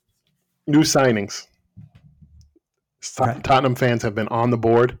 New signings. Okay. Tottenham fans have been on the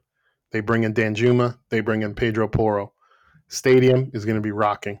board. They bring in Danjuma. They bring in Pedro Porro. Stadium is going to be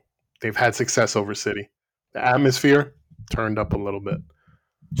rocking. They've had success over City. The atmosphere turned up a little bit.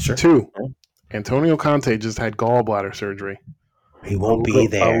 Sure. 2, Antonio Conte just had gallbladder surgery. He won't be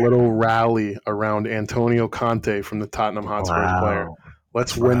there. A little rally around Antonio Conte from the Tottenham Hotspurs player.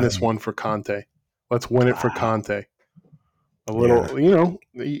 Let's win this one for Conte. Let's win it for Conte. A little,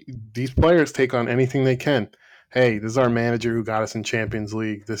 these players take on anything they can. Hey, this is our manager who got us in Champions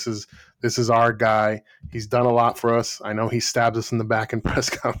League. This is our guy. He's done a lot for us. I know he stabs us in the back in press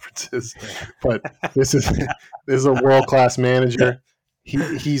conferences, but this is a world-class manager.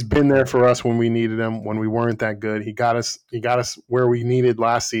 He's been there for us when we needed him, when we weren't that good. He got us where we needed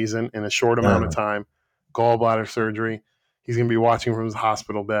last season in a short amount of time. Gallbladder surgery. He's going to be watching from his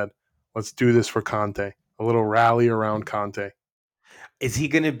hospital bed. Let's do this for Conte. A little rally around Conte. Is he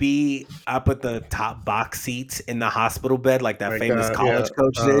going to be up at the top box seats in the hospital bed like that famous college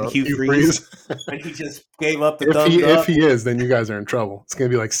coach did, Hugh Freeze? And he just gave up the thumbs up. If he is, then you guys are in trouble. It's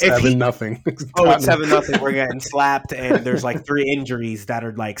going to be like 7-0. Oh, it's 7-0. We're getting slapped, and there's like 3 injuries that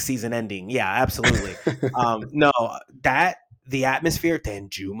are like season ending. Yeah, absolutely. No, the atmosphere,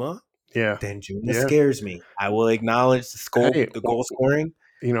 Danjuma scares me. I will acknowledge the goal scoring.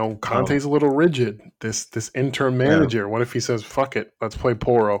 Conte's a little rigid. This interim manager. What if he says, "Fuck it, let's play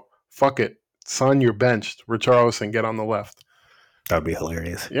Porro. Fuck it, Son, you're benched. Richarlison, get on the left." That'd be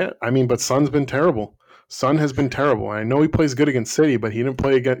hilarious. Yeah, but Son's been terrible. Son has been terrible. I know he plays good against City, but he didn't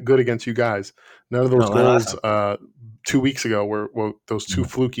play good against you guys. None of those goals 2 weeks ago were those 2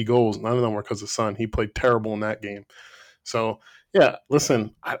 fluky goals. None of them were because of Son. He played terrible in that game. So yeah,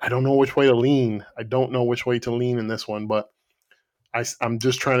 listen, I don't know which way to lean. I don't know which way to lean in this one, but I'm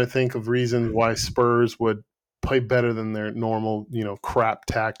just trying to think of reasons why Spurs would play better than their normal, crap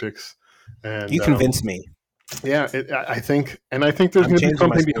tactics. And you convinced me. Yeah, I think there's going to be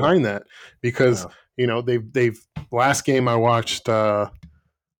something behind that because they've last game I watched. I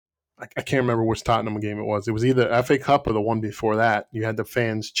can't remember which Tottenham game it was. It was either FA Cup or the one before that. You had the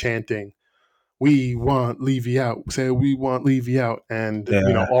fans chanting, "We want Levy out." Say, "We want Levy out," and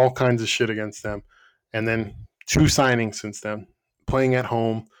all kinds of shit against them. And then 2 signings since then. Playing at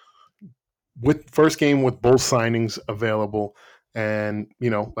home with first game with both signings available. And,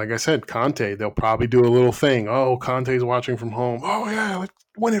 like I said, Conte, they'll probably do a little thing. Oh, Conte's watching from home. Oh, yeah, let's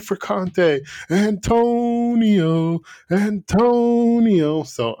win it for Conte. Antonio.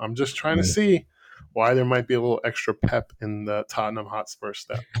 So I'm just trying to see why there might be a little extra pep in the Tottenham Hotspur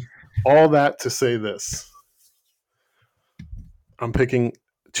step. All that to say this. I'm picking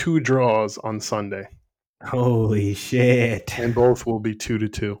 2 draws on Sunday. Holy shit. And both will be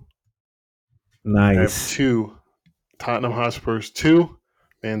 2-2. Nice. I have 2 Tottenham Hotspurs 2,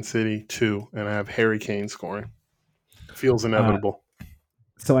 Man City 2, and I have Harry Kane scoring. Feels inevitable.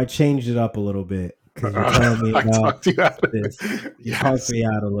 So I changed it up a little bit because you're telling me I about talked you out of this. it. You talked Yes. me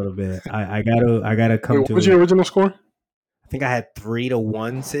out a little bit. I gotta Wait, come what was to. your original score? I think I had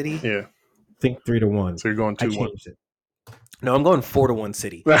 3-1 City. Yeah. I think 3-1. So you're going I 2-1. changed it. No, I'm going 4-1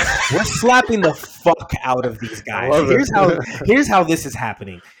 City. We're I slapping the fuck out of these guys. love it. Here's how this is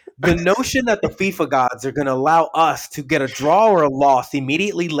happening. The notion that the FIFA gods are going to allow us to get a draw or a loss,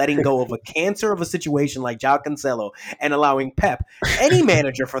 immediately letting go of a cancer of a situation like João Cancelo and allowing Pep, any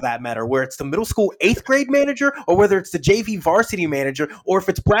manager for that matter, where it's the middle school 8th grade manager or whether it's the JV varsity manager or if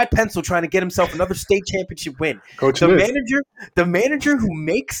it's Brad Pencil trying to get himself another state championship win. Coach The Niz. manager who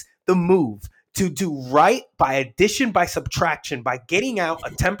makes the move to do right by addition, by subtraction, by getting out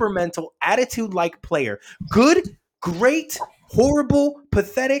a temperamental, attitude-like player. Good, great, horrible,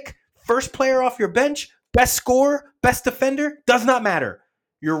 pathetic, first player off your bench, best scorer, best defender, does not matter.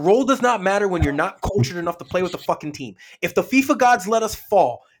 Your role does not matter when you're not cultured enough to play with the fucking team. If the FIFA gods let us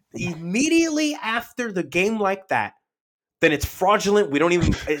fall immediately after the game like that, then it's fraudulent.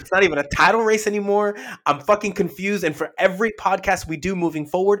 It's not even a title race anymore. I'm fucking confused. And for every podcast we do moving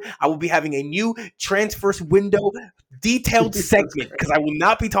forward, I will be having a new transfers window detailed segment because I will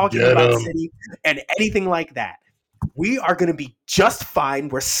not be talking Get about 'em. City and anything like that. We are going to be just fine.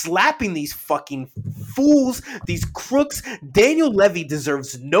 We're slapping these fucking fools, these crooks. Daniel Levy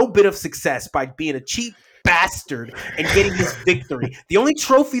deserves no bit of success by being a cheap bastard and getting his victory. The only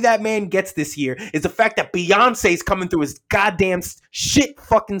trophy that man gets this year is the fact that Beyonce's coming through his goddamn shit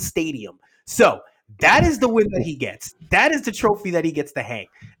fucking stadium. So that is the win that he gets. That is the trophy that he gets to hang.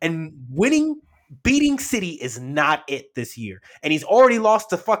 And beating City is not it this year. And he's already lost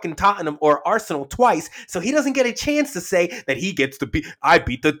to fucking Tottenham or Arsenal twice, so he doesn't get a chance to say that he gets to I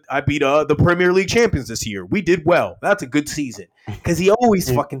beat the Premier League champions this year. We did well. That's a good season. Because he always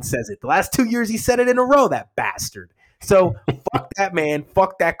fucking says it. The last 2 years he said it in a row, that bastard. So fuck that man,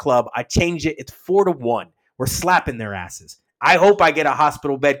 fuck that club. I change it. It's 4-1. We're slapping their asses. I hope I get a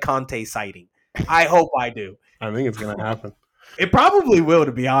hospital bed Conte sighting. I hope I do. I think it's gonna happen. It probably will,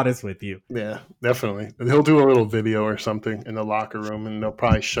 to be honest with you. Yeah, definitely. He'll do a little video or something in the locker room, and they'll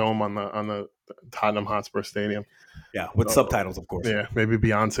probably show him on the Tottenham Hotspur Stadium. Yeah, with subtitles, of course. Yeah, maybe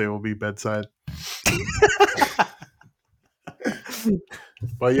Beyonce will be bedside.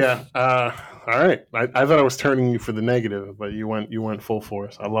 But yeah, all right. I thought I was turning you for the negative, but you went full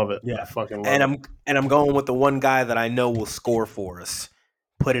force. I love it. Yeah, I fucking love it. I'm going with the one guy that I know will score for us,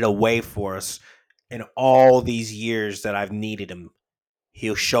 put it away for us. In all these years that I've needed him,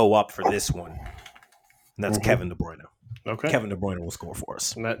 he'll show up for this one, and that's Kevin De Bruyne. Okay, Kevin De Bruyne will score for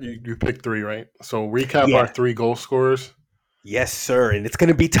us. And that you picked 3, right? So recap our 3 goal scorers. Yes, sir, and it's going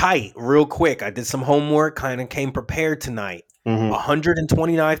to be tight. Real quick, I did some homework, kind of came prepared tonight.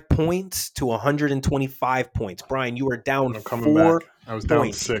 129 points to 125 points. Brian, you are down 4 back. I was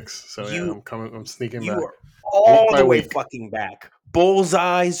down 6, so I'm sneaking back. You are all the way fucking back.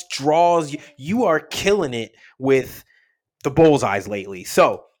 Bullseyes, draws. You are killing it with the bullseyes lately.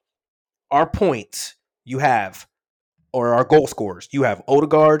 So our points you have, or our goal scorers, you have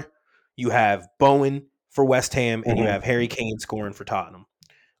Odegaard, you have Bowen for West Ham, and you have Harry Kane scoring for Tottenham.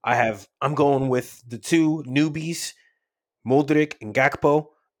 I'm going with the 2 newbies, Modric and Gakpo,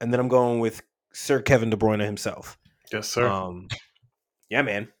 and then I'm going with Sir Kevin De Bruyne himself. Yes, sir. Yeah,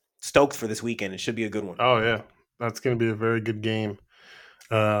 man. Stoked for this weekend. It should be a good one. Oh, yeah. That's going to be a very good game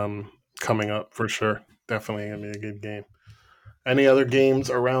coming up for sure. Definitely going to be a good game. Any other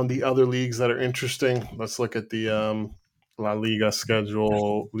games around the other leagues that are interesting? Let's look at the La Liga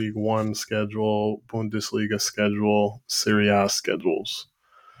schedule, League One schedule, Bundesliga schedule, Serie A schedules.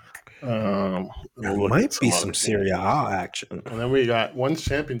 There might be some Serie A action. And then we got one's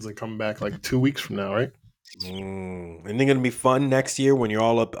Champions League coming back like 2 weeks from now, right? Isn't it going to be fun next year when you're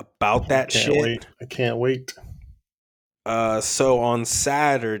all up about that shit? I can't wait. So on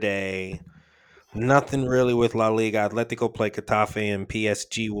Saturday, nothing really with La Liga. Atletico play Getafe and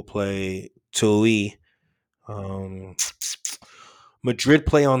PSG will play Tui. Madrid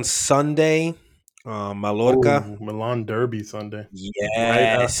play on Sunday. Mallorca. Milan Derby Sunday.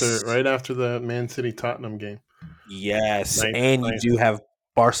 Yes. Right after the Man City Tottenham game. Yes. And you do have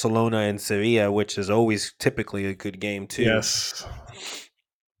Barcelona and Sevilla, which is always typically a good game too. Yes.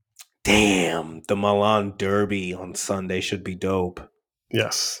 Damn, the Milan Derby on Sunday should be dope.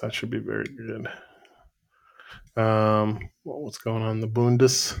 Yes, that should be very good. What's going on in the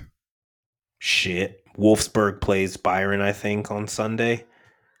Bundes? Shit. Wolfsburg plays Bayern, I think, on Sunday.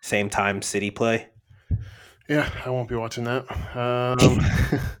 Same time City play. Yeah, I won't be watching that.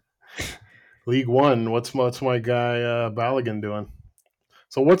 League One. What's my guy Balogun doing?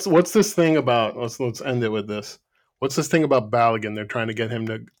 So what's this thing about? Let's end it with this. What's this thing about Balogun? They're trying to get him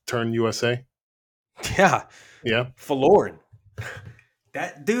to turn USA. Yeah, Yeah, Folarin.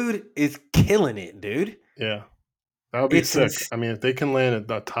 That dude is killing it, dude. yeah. That would be It's sick. ins- I mean, if they can land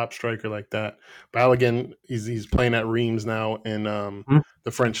a top striker like that, Balogun, he's playing at Reims now in Mhm.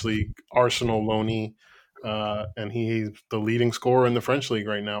 the French league. Arsenal loanee, and he's the leading scorer in the French league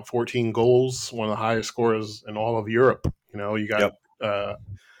right now. 14 goals, one of the highest scorers in all of Europe. You know, you got Yep. uh,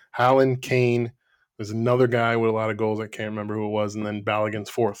 Haaland, Kane. There's another guy with a lot of goals. I can't remember who it was, and then Balogun's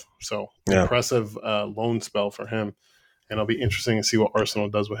fourth. So Yeah. impressive loan spell for him, and it'll be interesting to see what Arsenal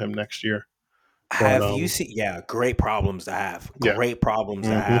does with him next year. But Have you seen? Yeah, great problems to have. yeah, Great problems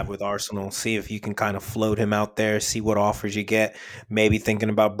to have hmm with Arsenal. See if you can kind of float him out there. See what offers you get. Maybe thinking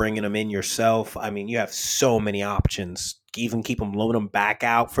about bringing him in yourself. I mean, you have so many options. Even keep him, loan him back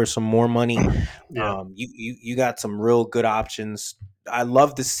out for some more money. yeah, You got some real good options. I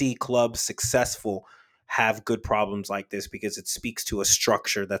love to see clubs successful have good problems like this because it speaks to a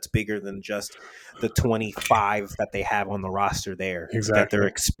structure that's bigger than just the 25 that they have on the roster there, that they're exactly.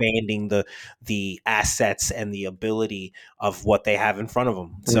 expanding the assets and the ability of what they have in front of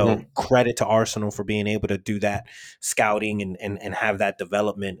them. So hmm credit to Arsenal for being able to do that scouting and have that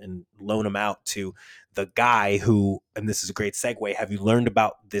development and loan them out to the guy who, and this is a great segue. Have you learned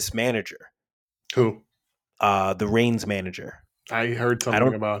about this manager? Who? The Reigns manager. I heard I something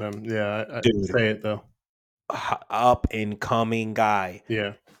don't, about him. Yeah, I dude, say it though. up and coming guy.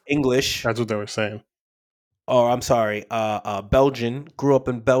 Yeah, English, that's what they were saying. or I'm sorry, Belgian. Grew up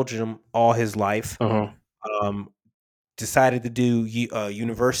in Belgium all his life. Uh huh. Um, Decided to do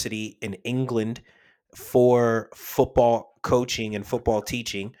university in England for football coaching and football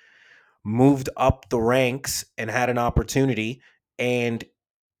teaching. Moved up the ranks and had an opportunity, and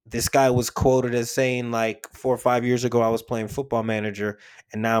this guy was quoted as saying like 4 or 5 years ago I was playing football manager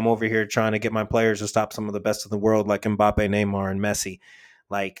and now I'm over here trying to get my players to stop some of the best of the world like Mbappe, Neymar, and Messi.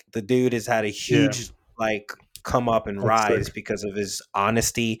 Like the dude has had a Yeah, huge like come up and that's rise sick. because of his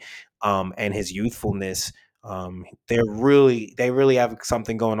honesty and his youthfulness. They really have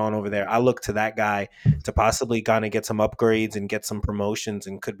something going on over there. I look to that guy to possibly kind of get some upgrades and get some promotions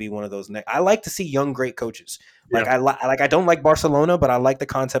and could be one of those. I like to see young great coaches. Yeah, I don't like Barcelona, but I like the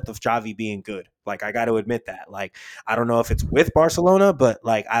concept of Xavi being good. Like I got to admit that. Like I don't know if it's with Barcelona, but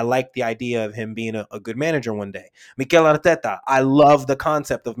like I like the idea of him being a good manager one day. Mikel Arteta, I love the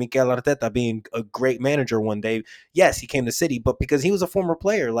concept of Mikel Arteta being a great manager one day. Yes, he came to City, but because he was a former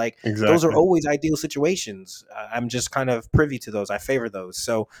player, like those are exactly. always ideal situations. I'm just kind of privy to those. I favor those.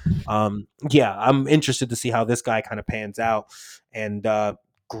 So, yeah, I'm interested to see how this guy kind of pans out. And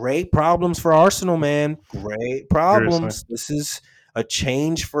great problems for Arsenal, man. Great Seriously. problems. This is a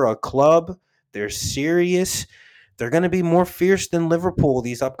change for a club. They're serious. They're going to be more fierce than Liverpool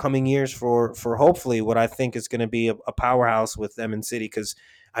these upcoming years for hopefully what I think is going to be a powerhouse with them in City. Because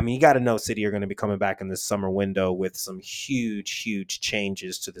I mean, you got to know City are going to be coming back in this summer window with some huge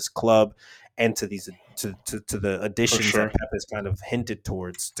changes to this club and to these to the For additions that sure. Pep has kind of hinted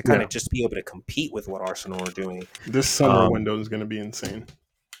towards to kind Yeah, of just be able to compete with what Arsenal are doing. this summer Um, window is going to be insane.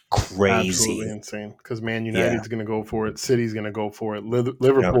 Absolutely Crazy. insane. Because Man Yeah. United's going to go for it. City's going to go for it. Yep.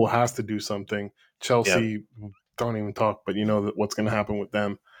 Liverpool has to do something. Yep. Chelsea, don't even talk. But you know what's going to happen with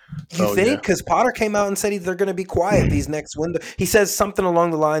them. You So yeah, think? Because Potter came out and said they're going to be quiet these next window. He says something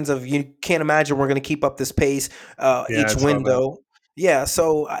along the lines of, "You can't imagine we're going to keep up this pace yeah, I each saw that. window." Yeah,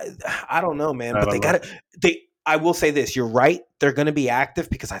 so I don't know, man. I But they don't got know. to. They. I will say this: you're right. They're going to be active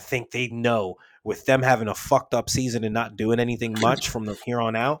because I think they know with them having a fucked up season and not doing anything much from the here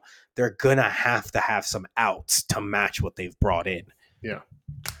on out, they're gonna have to have some outs to match what they've brought in. Yeah.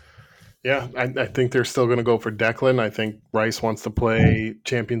 Yeah, I think they're still going to go for Declan. I think Rice wants to play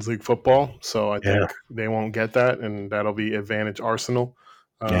Champions League football, so I Yeah. think they won't get that, and that'll be advantage Arsenal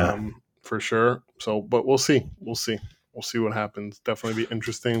Yeah. for sure. So, but we'll see. We'll see what happens. Definitely be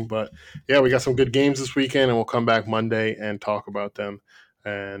interesting. But yeah, we got some good games this weekend, and we'll come back Monday and talk about them.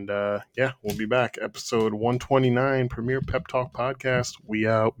 And yeah, we'll be back. Episode 129, Premier Pep Talk Podcast. We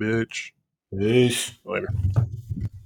out, bitch. Peace. Later.